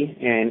SEC,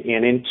 and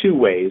in 2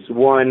 ways.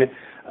 One,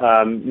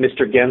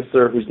 Mr.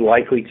 Gensler, who's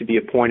likely to be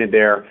appointed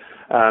there,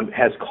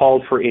 has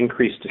called for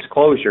increased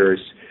disclosures,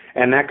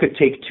 and that could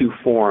take two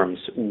forms.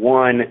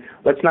 One,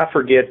 let's not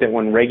forget that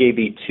when Reg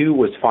AB 2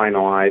 was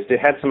finalized, it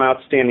had some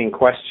outstanding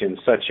questions,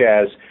 such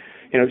as,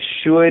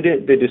 should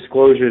the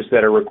disclosures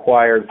that are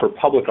required for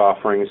public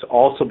offerings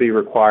also be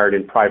required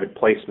in private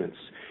placements?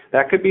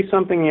 That could be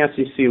something the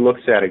SEC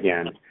looks at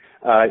again.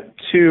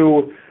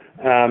 Two,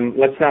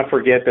 let's not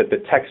forget that the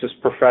Texas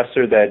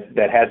professor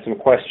that had some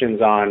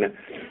questions on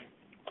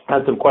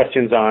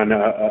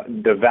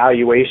the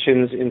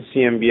valuations in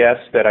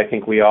CMBS that I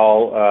think we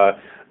all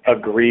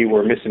agree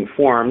were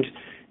misinformed.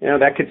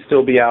 That could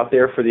still be out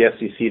there for the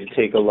SEC to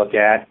take a look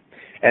at.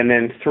 And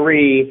then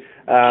three,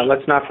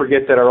 let's not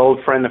forget that our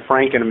old friend the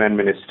Franken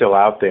Amendment is still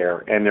out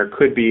there, and there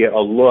could be a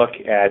look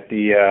at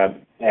the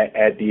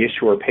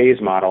issuer pays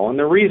model. And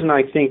the reason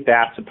I think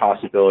that's a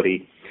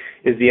possibility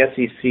is the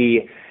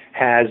SEC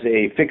has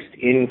a fixed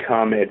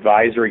income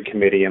advisory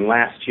committee, and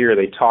last year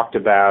they talked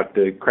about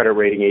the credit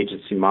rating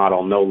agency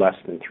model no less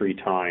than 3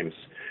 times.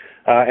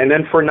 And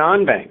then for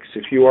non-banks,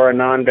 if you are a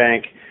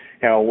non-bank,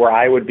 where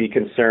I would be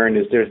concerned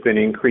is there's been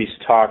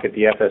increased talk at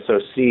the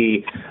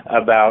FSOC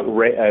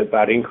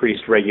about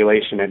increased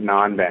regulation at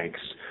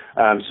non-banks.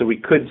 So we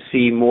could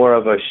see more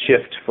of a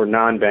shift for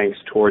non-banks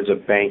towards a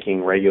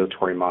banking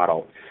regulatory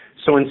model.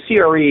 So in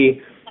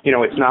CRE,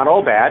 it's not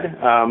all bad.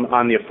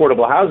 On the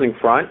affordable housing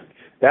front,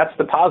 that's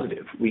the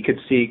positive. We could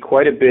see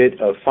quite a bit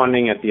of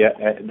funding at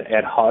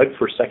HUD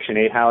for Section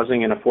 8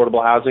 housing and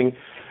affordable housing,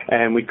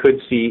 and we could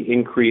see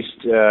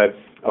increased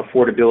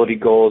affordability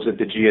goals at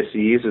the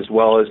GSEs, as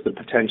well as the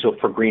potential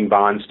for green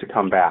bonds to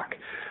come back.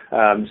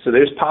 So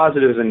there's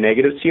positives and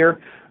negatives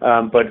here,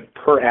 but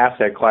per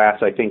asset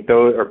class, I think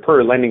those, or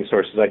per lending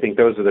sources, I think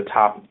those are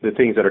the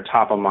things that are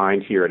top of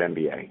mind here at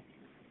MBA.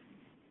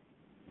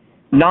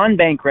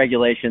 Non-bank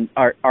regulations,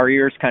 our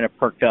ears kind of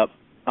perked up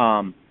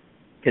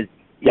because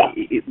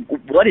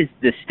what is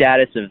the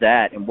status of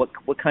that, and what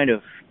kind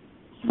of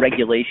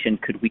regulation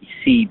could we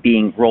see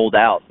being rolled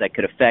out that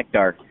could affect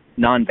our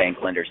non-bank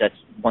lenders? That's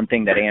one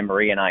thing that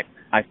Anne-Marie and I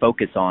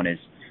focus on is,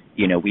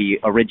 we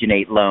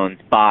originate loans,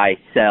 buy,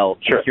 sell,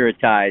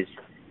 securitize,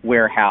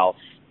 warehouse,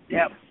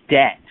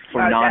 debt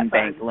for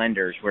non-bank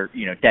lenders, where,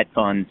 debt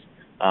funds,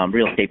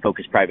 real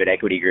estate-focused private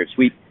equity groups.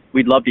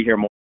 We'd love to hear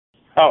more.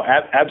 Oh,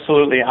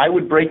 absolutely. I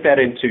would break that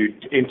into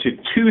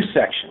 2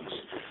 sections.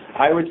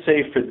 I would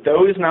say for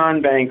those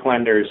non-bank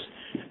lenders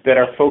that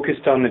are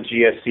focused on the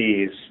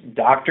GSEs,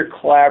 Dr.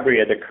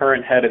 Calabria, the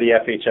current head of the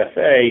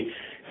FHFA,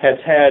 has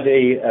had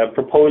a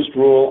proposed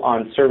rule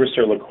on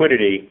servicer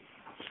liquidity,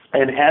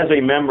 and as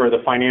a member of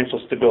the Financial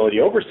Stability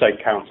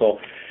Oversight Council,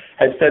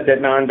 has said that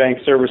non-bank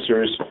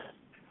servicers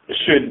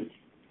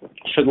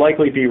should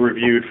likely be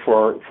reviewed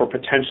for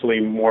potentially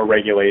more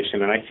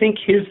regulation. And I think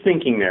his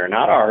thinking there,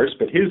 not ours,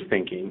 but his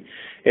thinking,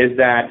 is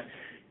that,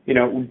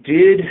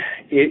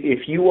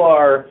 if you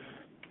are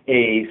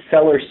a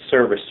seller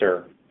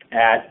servicer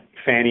at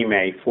Fannie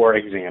Mae, for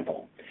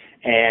example,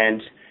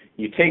 and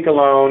you take a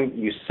loan,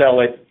 you sell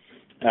it,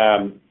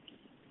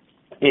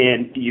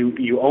 and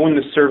you own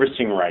the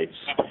servicing rights,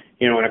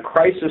 in a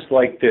crisis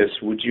like this,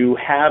 would you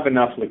have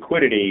enough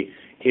liquidity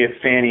if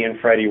Fannie and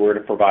Freddie were to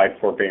provide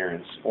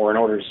forbearance or in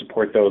order to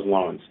support those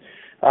loans?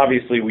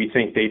 Obviously, we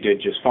think they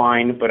did just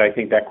fine, but I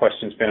think that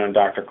question's been on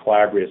Dr.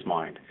 Calabria's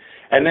mind.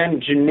 And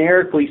then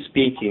generically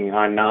speaking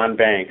on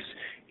non-banks,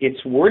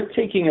 it's worth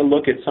taking a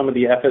look at some of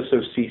the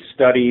FSOC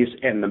studies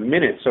and the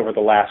minutes over the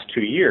last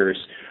 2 years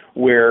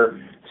where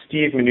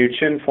Steve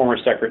Mnuchin, former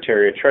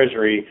Secretary of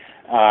Treasury,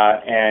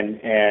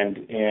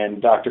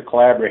 and Dr.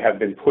 Calabria have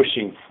been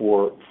pushing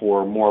for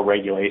more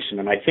regulation.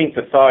 And I think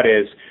the thought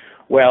is,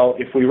 well,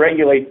 if we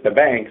regulate the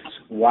banks,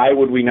 why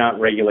would we not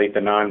regulate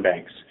the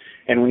non-banks?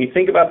 And when you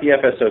think about the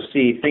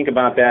FSOC, think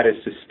about that as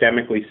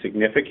systemically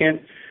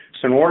significant.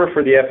 So in order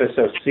for the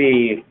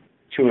FSOC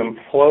to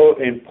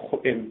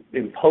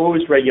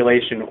impose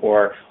regulation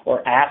or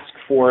ask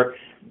for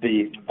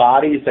the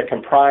bodies that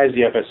comprise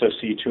the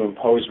FSOC to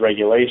impose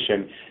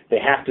regulation, they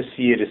have to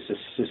see it as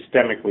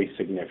systemically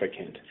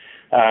significant.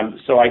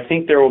 So I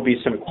think there will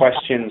be some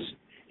questions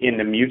in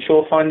the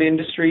mutual fund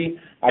industry.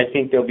 I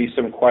think there'll be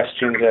some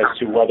questions as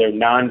to whether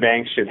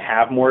non-banks should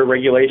have more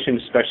regulation,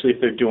 especially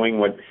if they're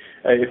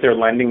if they're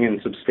lending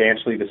in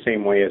substantially the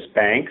same way as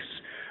banks.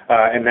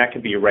 And that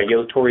could be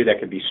regulatory, that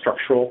could be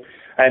structural.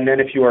 And then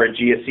if you are a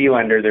GSE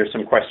lender, there's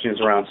some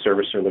questions around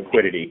servicer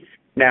liquidity.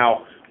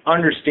 Now,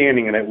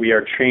 understanding that we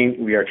are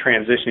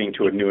transitioning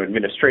to a new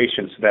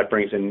administration, so that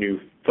brings a new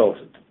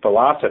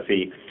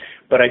philosophy.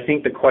 But I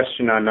think the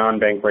question on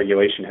non-bank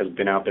regulation has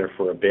been out there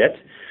for a bit,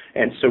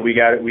 and so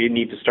we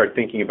need to start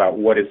thinking about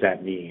what does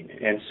that mean.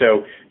 And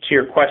so, to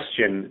your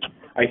question,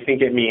 I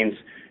think it means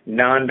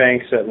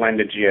non-banks that lend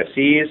to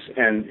GSEs,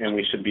 and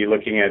we should be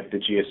looking at the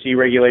GSE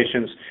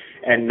regulations,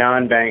 and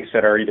non-banks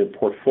that are either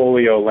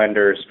portfolio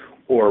lenders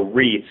or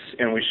REITs,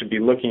 and we should be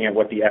looking at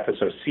what the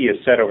FSOC has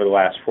said over the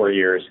last 4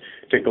 years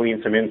to glean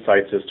some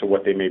insights as to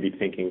what they may be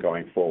thinking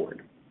going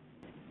forward.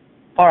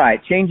 All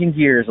right, changing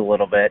gears a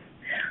little bit.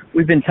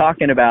 We've been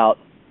talking about,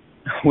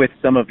 with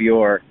some of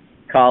your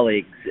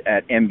colleagues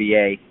at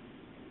MBA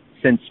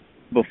since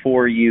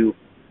before you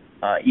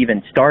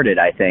even started,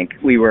 I think.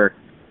 We were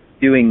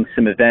doing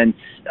some events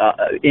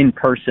in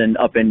person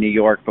up in New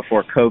York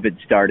before COVID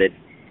started.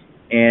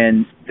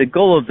 And the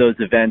goal of those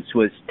events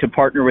was to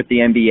partner with the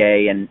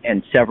MBA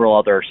and several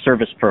other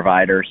service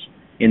providers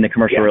in the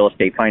commercial real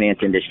estate finance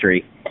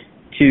industry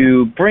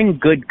to bring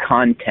good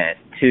content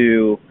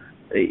to,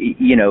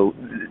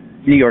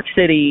 New York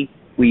City.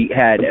 We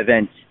had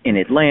events in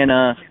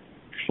Atlanta,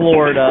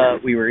 Florida.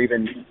 We were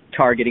even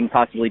targeting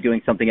possibly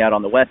doing something out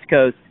on the West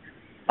Coast.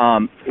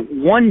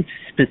 One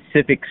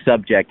specific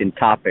subject and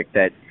topic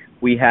that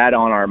we had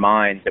on our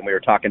minds and we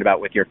were talking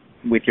about with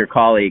your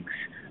colleagues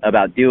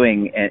about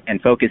doing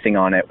and focusing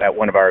on it at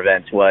one of our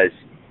events was,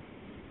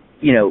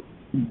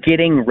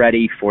 getting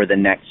ready for the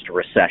next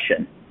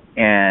recession.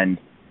 And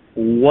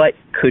what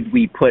could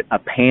we put a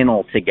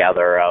panel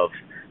together of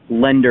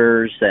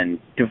lenders and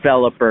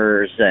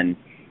developers and,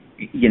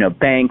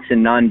 banks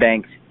and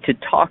non-banks to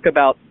talk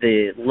about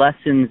the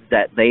lessons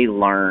that they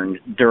learned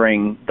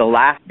during the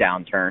last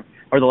downturn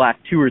or the last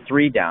 2 or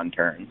 3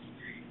 downturns,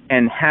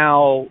 and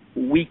how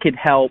we could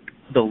help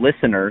the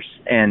listeners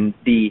and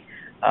the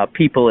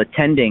people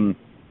attending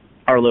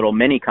our little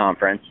mini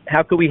conference.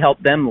 How could we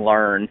help them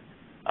learn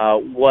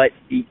what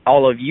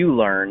all of you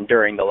learned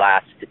during the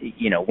last,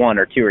 1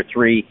 or 2 or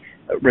 3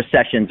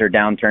 recessions or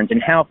downturns,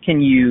 and how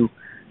can you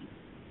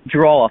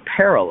draw a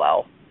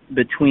parallel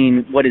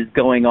between what is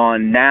going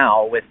on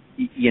now with,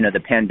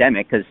 the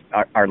pandemic, because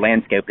our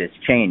landscape has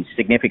changed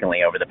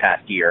significantly over the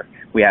past year.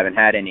 We haven't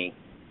had any,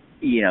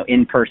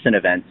 in-person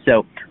events.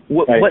 So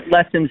what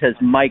lessons has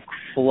Mike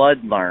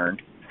Flood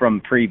learned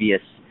from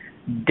previous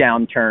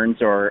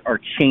downturns or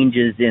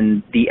changes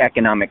in the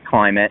economic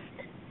climate,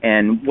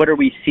 and what are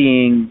we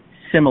seeing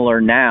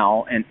similar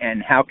now,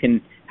 and how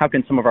can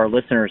some of our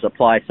listeners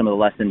apply some of the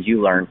lessons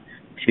you learned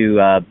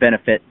to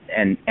benefit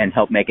and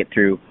help make it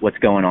through what's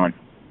going on?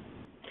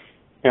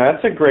 Yeah,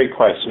 that's a great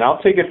question.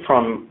 I'll take it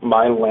from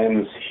my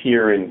lens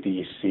here in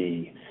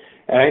D.C.,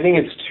 and I think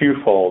it's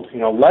twofold.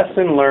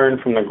 Lesson learned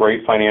from the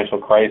great financial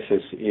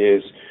crisis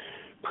is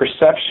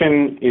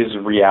perception is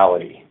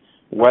reality,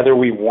 whether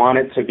we want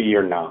it to be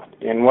or not.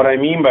 And what I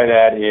mean by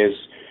that is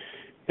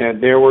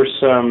there were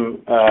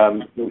some,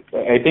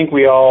 I think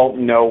we all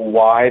know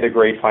why the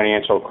great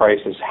financial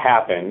crisis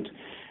happened,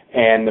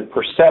 and the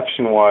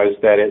perception was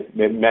that it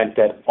meant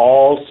that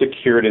all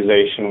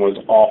securitization was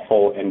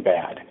awful and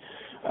bad.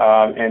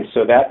 And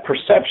so that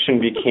perception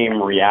became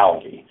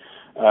reality.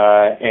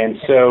 And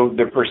so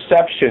the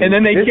perception... And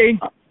then they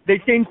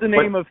changed the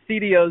name of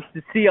CDOs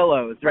to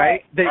CLOs,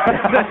 right?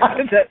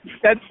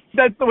 That's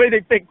the way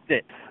they fixed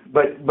it.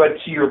 But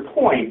to your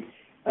point,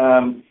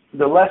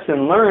 the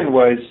lesson learned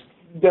was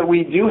that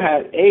we do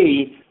have,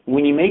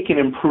 when you make an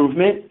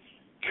improvement,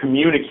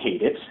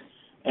 communicate it.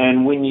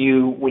 And when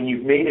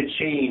you've made a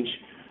change,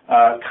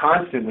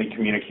 constantly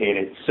communicate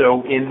it.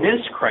 So in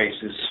this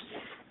crisis,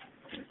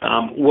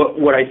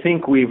 what I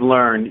think we've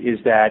learned is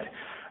that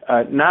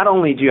not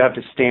only do you have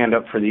to stand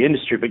up for the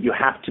industry, but you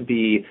have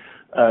to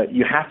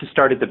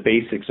start at the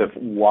basics of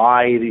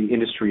why the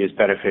industry is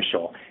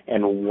beneficial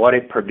and what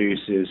it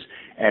produces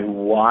and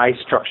why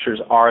structures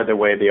are the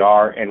way they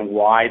are and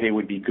why they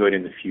would be good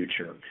in the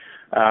future.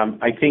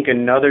 I think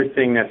another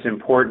thing that's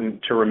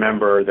important to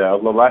remember,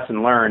 the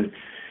lesson learned,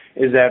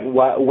 is that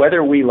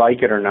whether we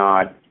like it or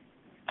not,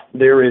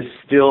 there is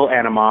still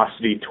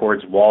animosity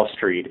towards Wall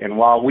Street. And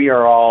while we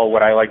are all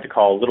what I like to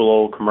call little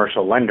old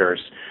commercial lenders,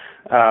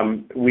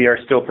 we are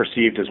still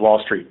perceived as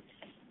Wall Street.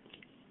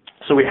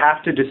 So we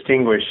have to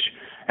distinguish,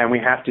 and we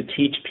have to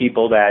teach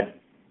people that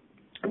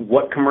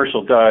what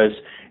commercial does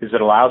is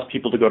it allows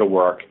people to go to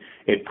work,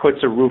 it puts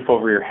a roof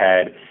over your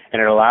head,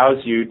 and it allows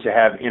you to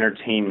have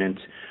entertainment,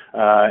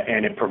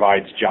 and it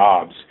provides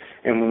jobs.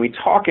 And when we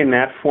talk in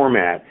that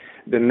format,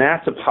 then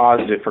that's a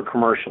positive for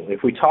commercial.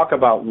 If we talk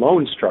about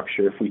loan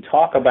structure, if we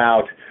talk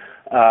about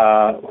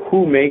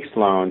who makes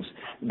loans,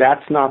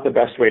 that's not the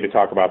best way to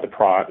talk about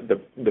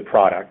the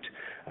product.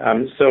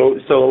 So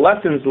the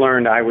lessons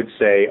learned, I would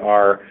say,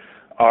 are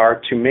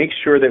to make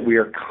sure that we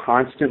are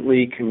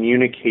constantly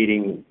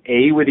communicating,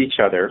 with each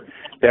other,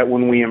 that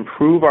when we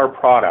improve our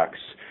products,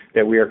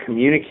 that we are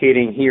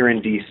communicating here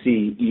in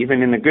D.C.,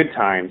 even in the good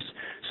times,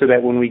 so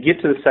that when we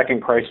get to the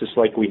second crisis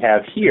like we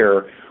have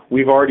here,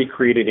 we've already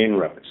created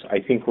inroads. I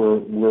think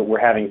we're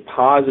having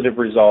positive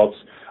results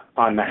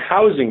on the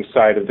housing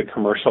side of the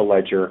commercial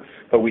ledger,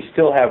 but we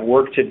still have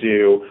work to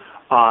do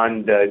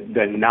on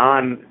the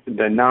non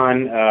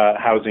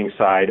housing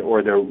side,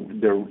 or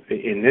the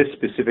in this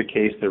specific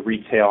case, the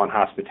retail and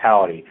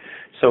hospitality.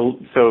 So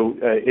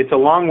it's a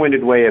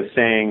long-winded way of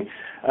saying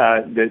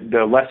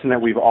the lesson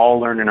that we've all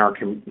learned in our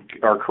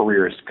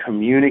careers: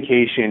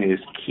 communication is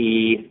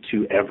key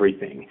to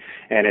everything,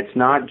 and it's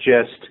not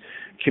just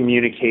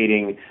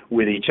communicating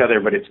with each other,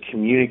 but it's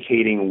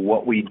communicating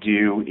what we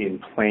do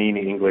in plain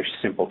English,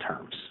 simple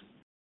terms.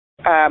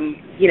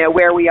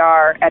 Where we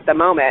are at the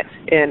moment,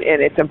 and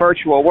it's a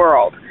virtual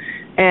world.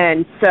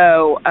 And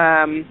so,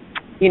 I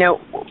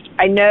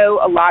know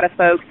a lot of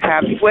folks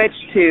have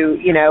switched to,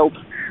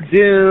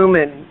 Zoom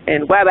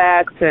and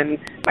WebEx and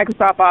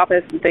Microsoft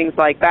Office and things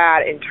like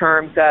that in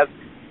terms of,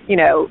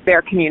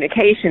 their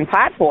communication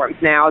platforms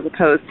now as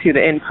opposed to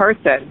the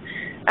in-person.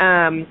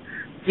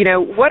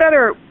 What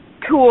other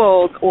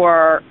tools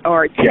or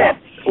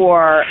tips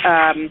or,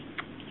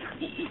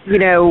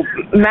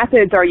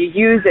 methods are you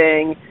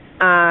using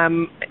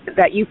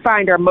that you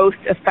find are most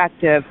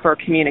effective for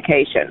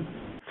communication?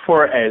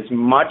 For as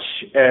much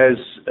as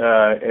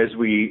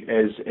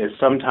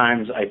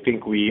sometimes I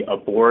think we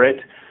abhor it,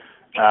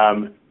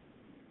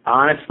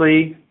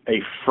 honestly, a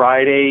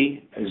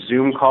Friday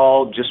Zoom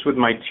call just with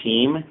my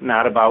team,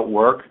 not about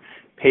work,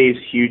 pays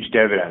huge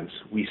dividends.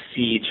 We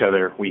see each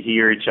other, we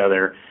hear each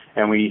other,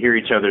 and we hear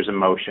each other's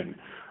emotion.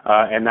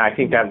 And I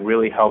think that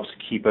really helps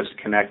keep us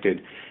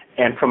connected.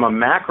 And from a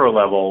macro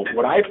level,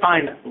 what I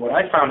found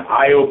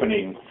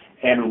eye-opening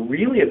and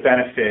really a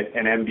benefit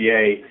in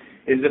MBA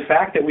is the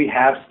fact that we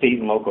have state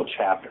and local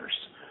chapters.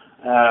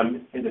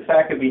 The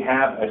fact that we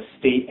have a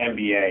state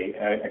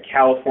MBA, a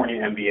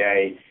California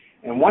MBA,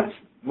 and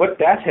what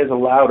that has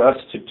allowed us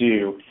to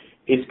do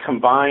is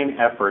combine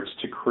efforts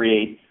to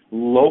create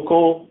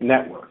local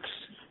networks.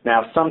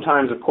 Now,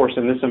 sometimes, of course,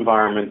 in this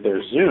environment,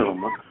 there's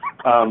Zoom,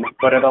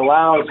 but it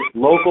allows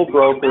local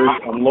brokers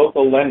and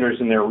local lenders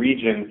in their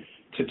region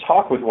to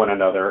talk with one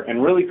another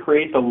and really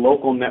create the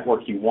local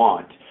network you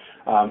want.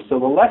 So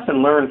the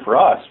lesson learned for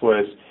us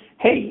was,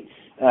 hey,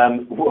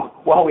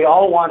 while we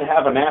all want to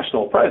have a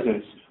national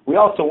presence, we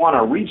also want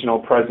a regional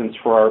presence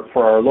for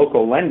our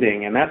local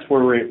lending, and that's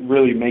where we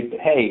really make the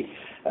hay.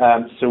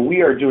 So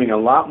we are doing a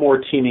lot more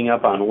teaming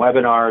up on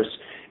webinars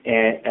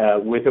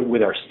and,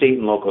 with our state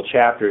and local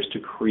chapters to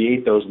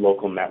create those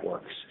local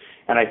networks.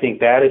 And I think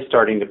that is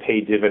starting to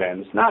pay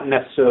dividends, not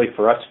necessarily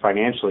for us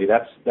financially,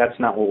 that's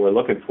not what we're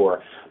looking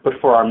for, but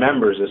for our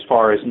members as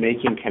far as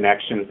making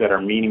connections that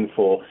are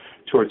meaningful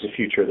towards the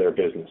future of their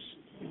business.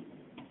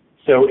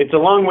 So it's a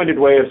long-winded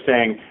way of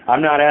saying,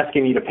 I'm not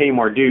asking you to pay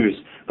more dues,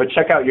 but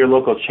check out your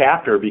local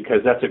chapter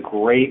because that's a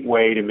great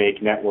way to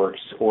make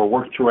networks or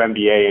work through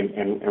MBA,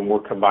 and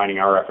we're combining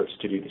our efforts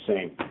to do the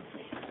same.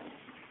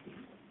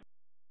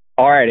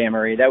 All right,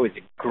 Anne-Marie, that was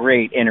a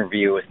great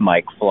interview with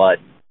Mike Flood.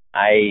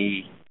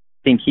 I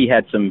think he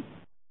had some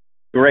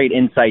great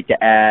insight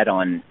to add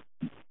on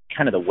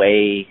kind of the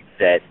way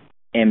that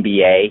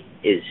MBA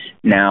is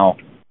now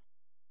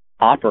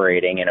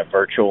operating in a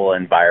virtual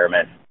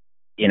environment.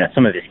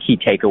 Some of his key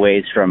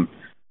takeaways from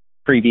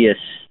previous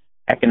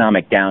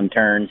economic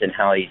downturns and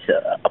how he's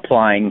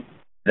applying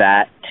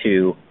that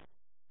to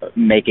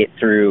make it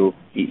through,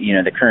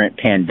 the current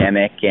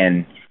pandemic.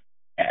 And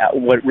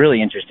what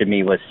really interested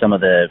me was some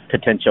of the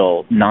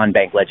potential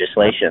non-bank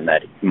legislation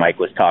that Mike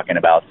was talking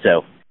about.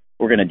 So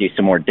we're going to do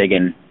some more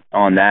digging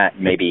on that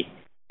and maybe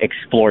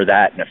explore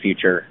that in a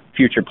future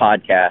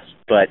podcast.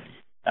 But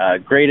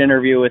great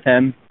interview with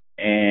him.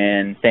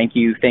 And thank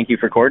you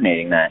for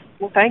coordinating that.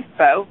 Well, thanks,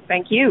 Bo.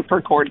 Thank you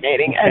for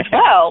coordinating as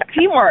well.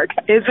 Teamwork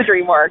is the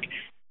dream work.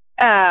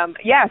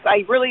 Yes,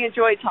 I really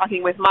enjoyed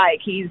talking with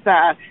Mike. He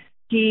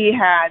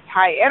has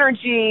high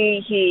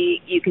energy.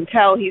 You can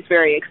tell he's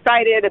very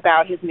excited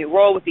about his new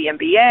role with the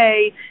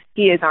MBA.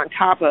 He is on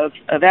top of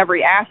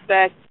every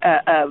aspect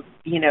of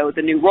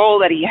the new role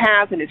that he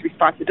has and his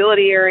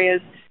responsibility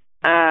areas.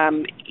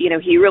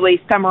 He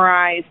really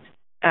summarized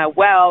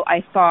well,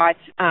 I thought,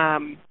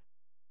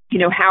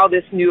 how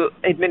this new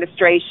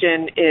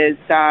administration is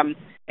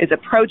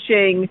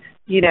approaching,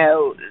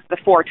 the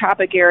 4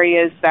 topic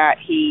areas that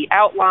he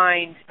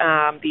outlined,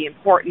 the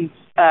importance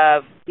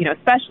of,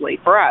 especially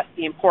for us,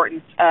 the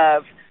importance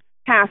of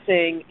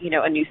passing,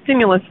 a new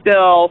stimulus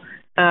bill,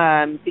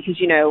 because,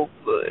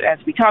 as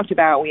we talked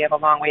about, we have a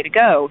long way to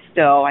go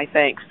still, I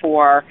think,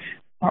 for,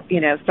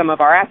 some of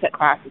our asset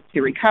classes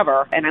to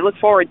recover. And I look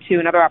forward to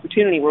another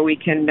opportunity where we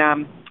can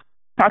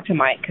talk to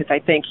Mike, because I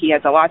think he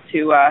has a lot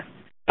to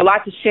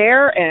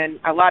share and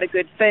a lot of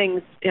good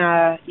things,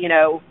 in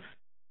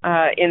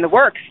the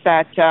works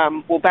that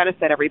will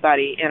benefit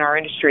everybody in our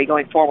industry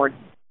going forward.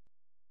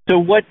 So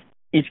what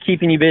is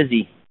keeping you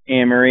busy,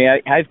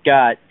 Anne-Marie? I've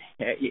got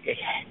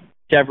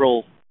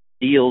several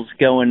deals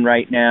going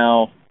right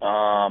now.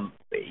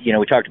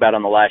 We talked about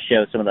on the last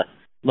show some of the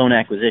loan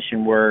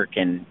acquisition work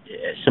and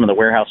some of the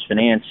warehouse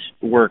finance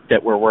work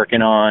that we're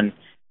working on.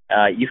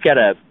 You've got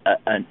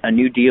a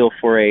new deal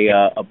for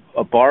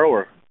a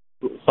borrower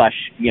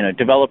 /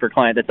 developer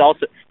client that's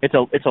also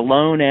it's a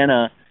loan and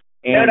a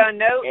note on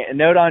note.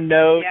 Note on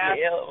note. Yeah.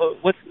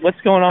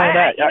 What's going on with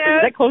that?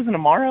 Is that closing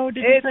tomorrow?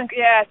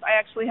 Yes, I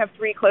actually have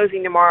 3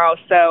 closing tomorrow,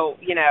 so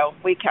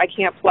I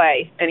can't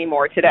play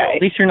anymore today. Well,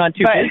 at least you're not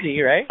too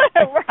busy, right?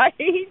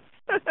 Right.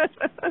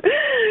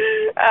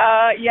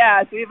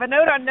 Yes, we have a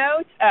note on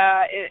note.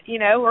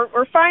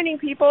 We're finding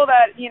people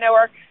that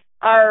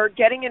are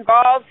getting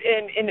involved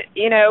in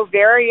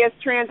various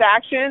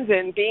transactions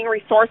and being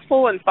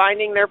resourceful and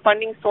finding their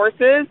funding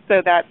sources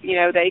so that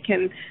they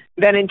can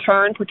then in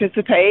turn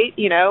participate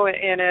in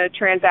a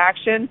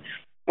transaction,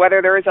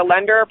 whether there is a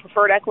lender,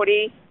 preferred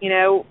equity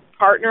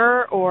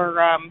partner, or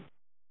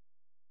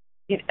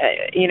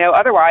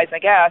otherwise, I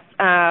guess.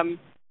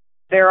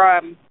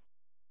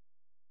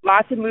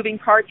 lots of moving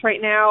parts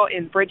right now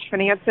in bridge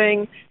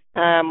financing.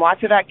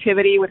 Lots of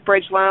activity with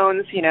bridge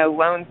loans,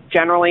 loans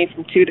generally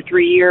from 2 to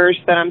 3 years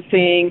that I'm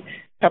seeing.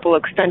 A couple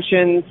of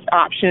extensions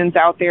options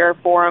out there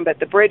for them, but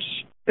the bridge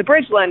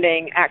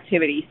lending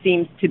activity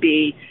seems to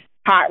be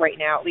hot right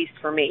now, at least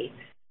for me.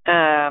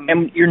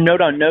 And your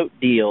note-on-note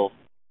deal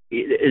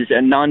is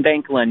a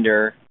non-bank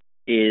lender.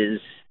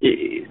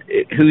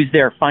 Who's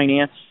their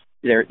finance?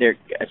 They're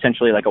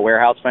essentially like a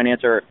warehouse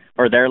financer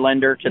or their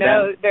lender to them?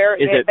 No,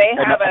 they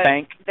have a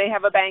bank? They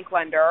have a bank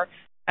lender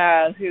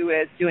who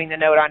is doing the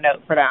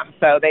note-on-note for them.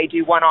 So they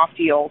do one-off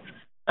deals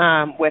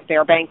with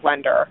their bank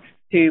lender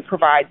to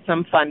provide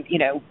some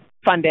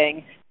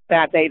funding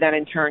that they then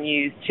in turn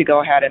use to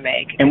go ahead and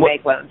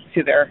make loans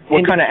to their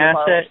What kind of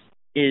asset borrowers.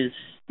 is?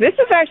 This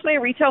is actually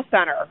a retail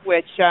center,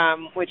 which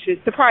is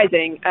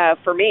surprising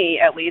for me,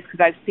 at least,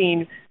 because I've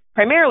seen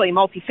primarily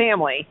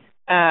multifamily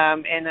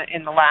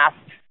in the last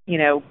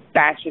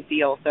batch of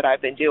deals that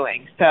I've been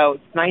doing. So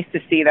it's nice to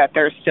see that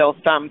there's still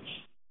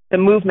the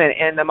movement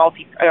in the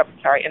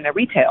in the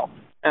retail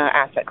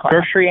asset class.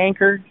 Grocery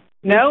anchored?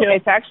 No, retail?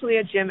 It's actually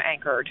a gym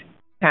anchored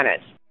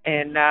tenant,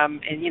 and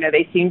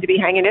they seem to be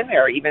hanging in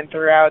there even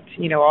throughout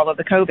all of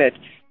the COVID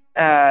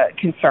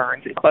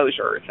concerns and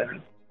closures and.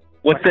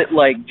 What's it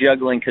like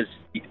juggling? Because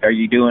are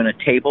you doing a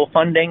table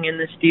funding in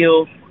this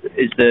deal?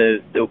 Is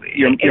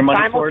your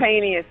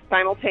money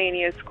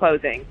simultaneous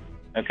closing?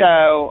 Okay.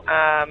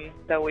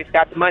 So we've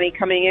got the money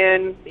coming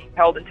in, being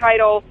held in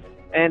title,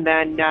 and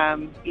then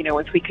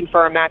once we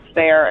confirm that's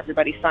there,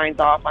 everybody signs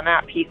off on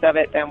that piece of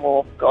it, then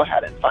we'll go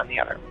ahead and fund the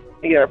other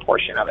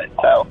portion of it.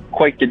 So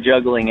quite the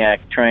juggling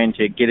act, trying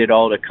to get it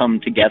all to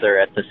come together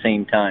at the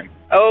same time.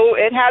 Oh,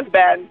 it has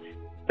been.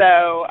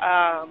 So,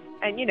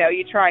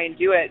 you try and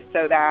do it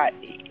so that,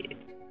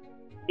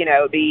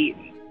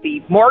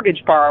 the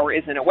mortgage borrower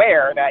isn't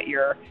aware that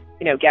you're,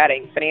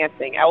 getting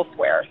financing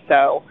elsewhere.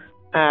 So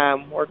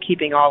we're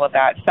keeping all of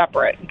that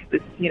separate because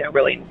it's,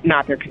 really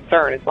not their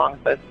concern as long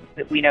as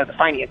we know the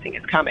financing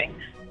is coming.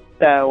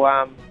 So,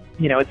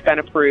 it's been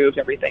approved,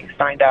 everything's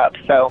signed up.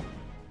 So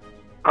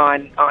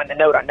on the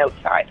note-on-note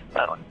side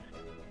loan.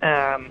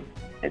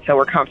 And so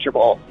we're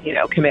comfortable,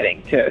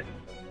 committing to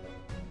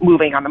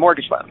moving on the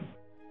mortgage loan.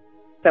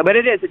 So, but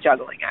it is a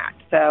juggling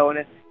act. So,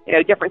 and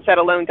a different set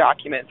of loan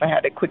documents I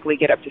had to quickly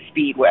get up to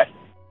speed with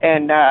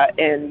and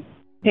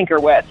tinker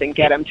with and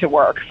get them to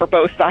work for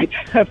both sides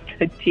of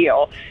the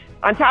deal.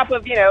 On top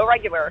of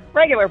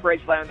regular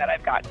bridge loan that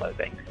I've got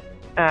closing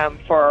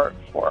for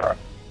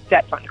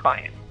debt fund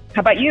clients. How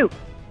about you?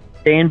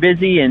 Staying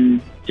busy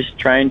and just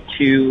trying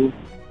to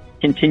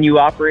continue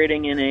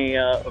operating in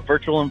a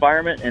virtual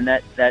environment, and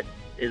that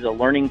is a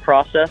learning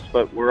process,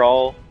 but we're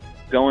all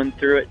going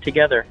through it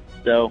together.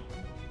 So.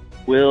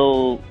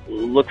 We'll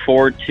look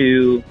forward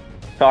to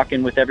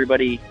talking with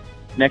everybody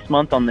next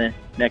month on the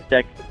next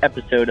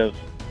episode of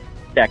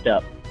Stacked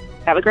Up.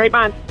 Have a great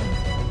month.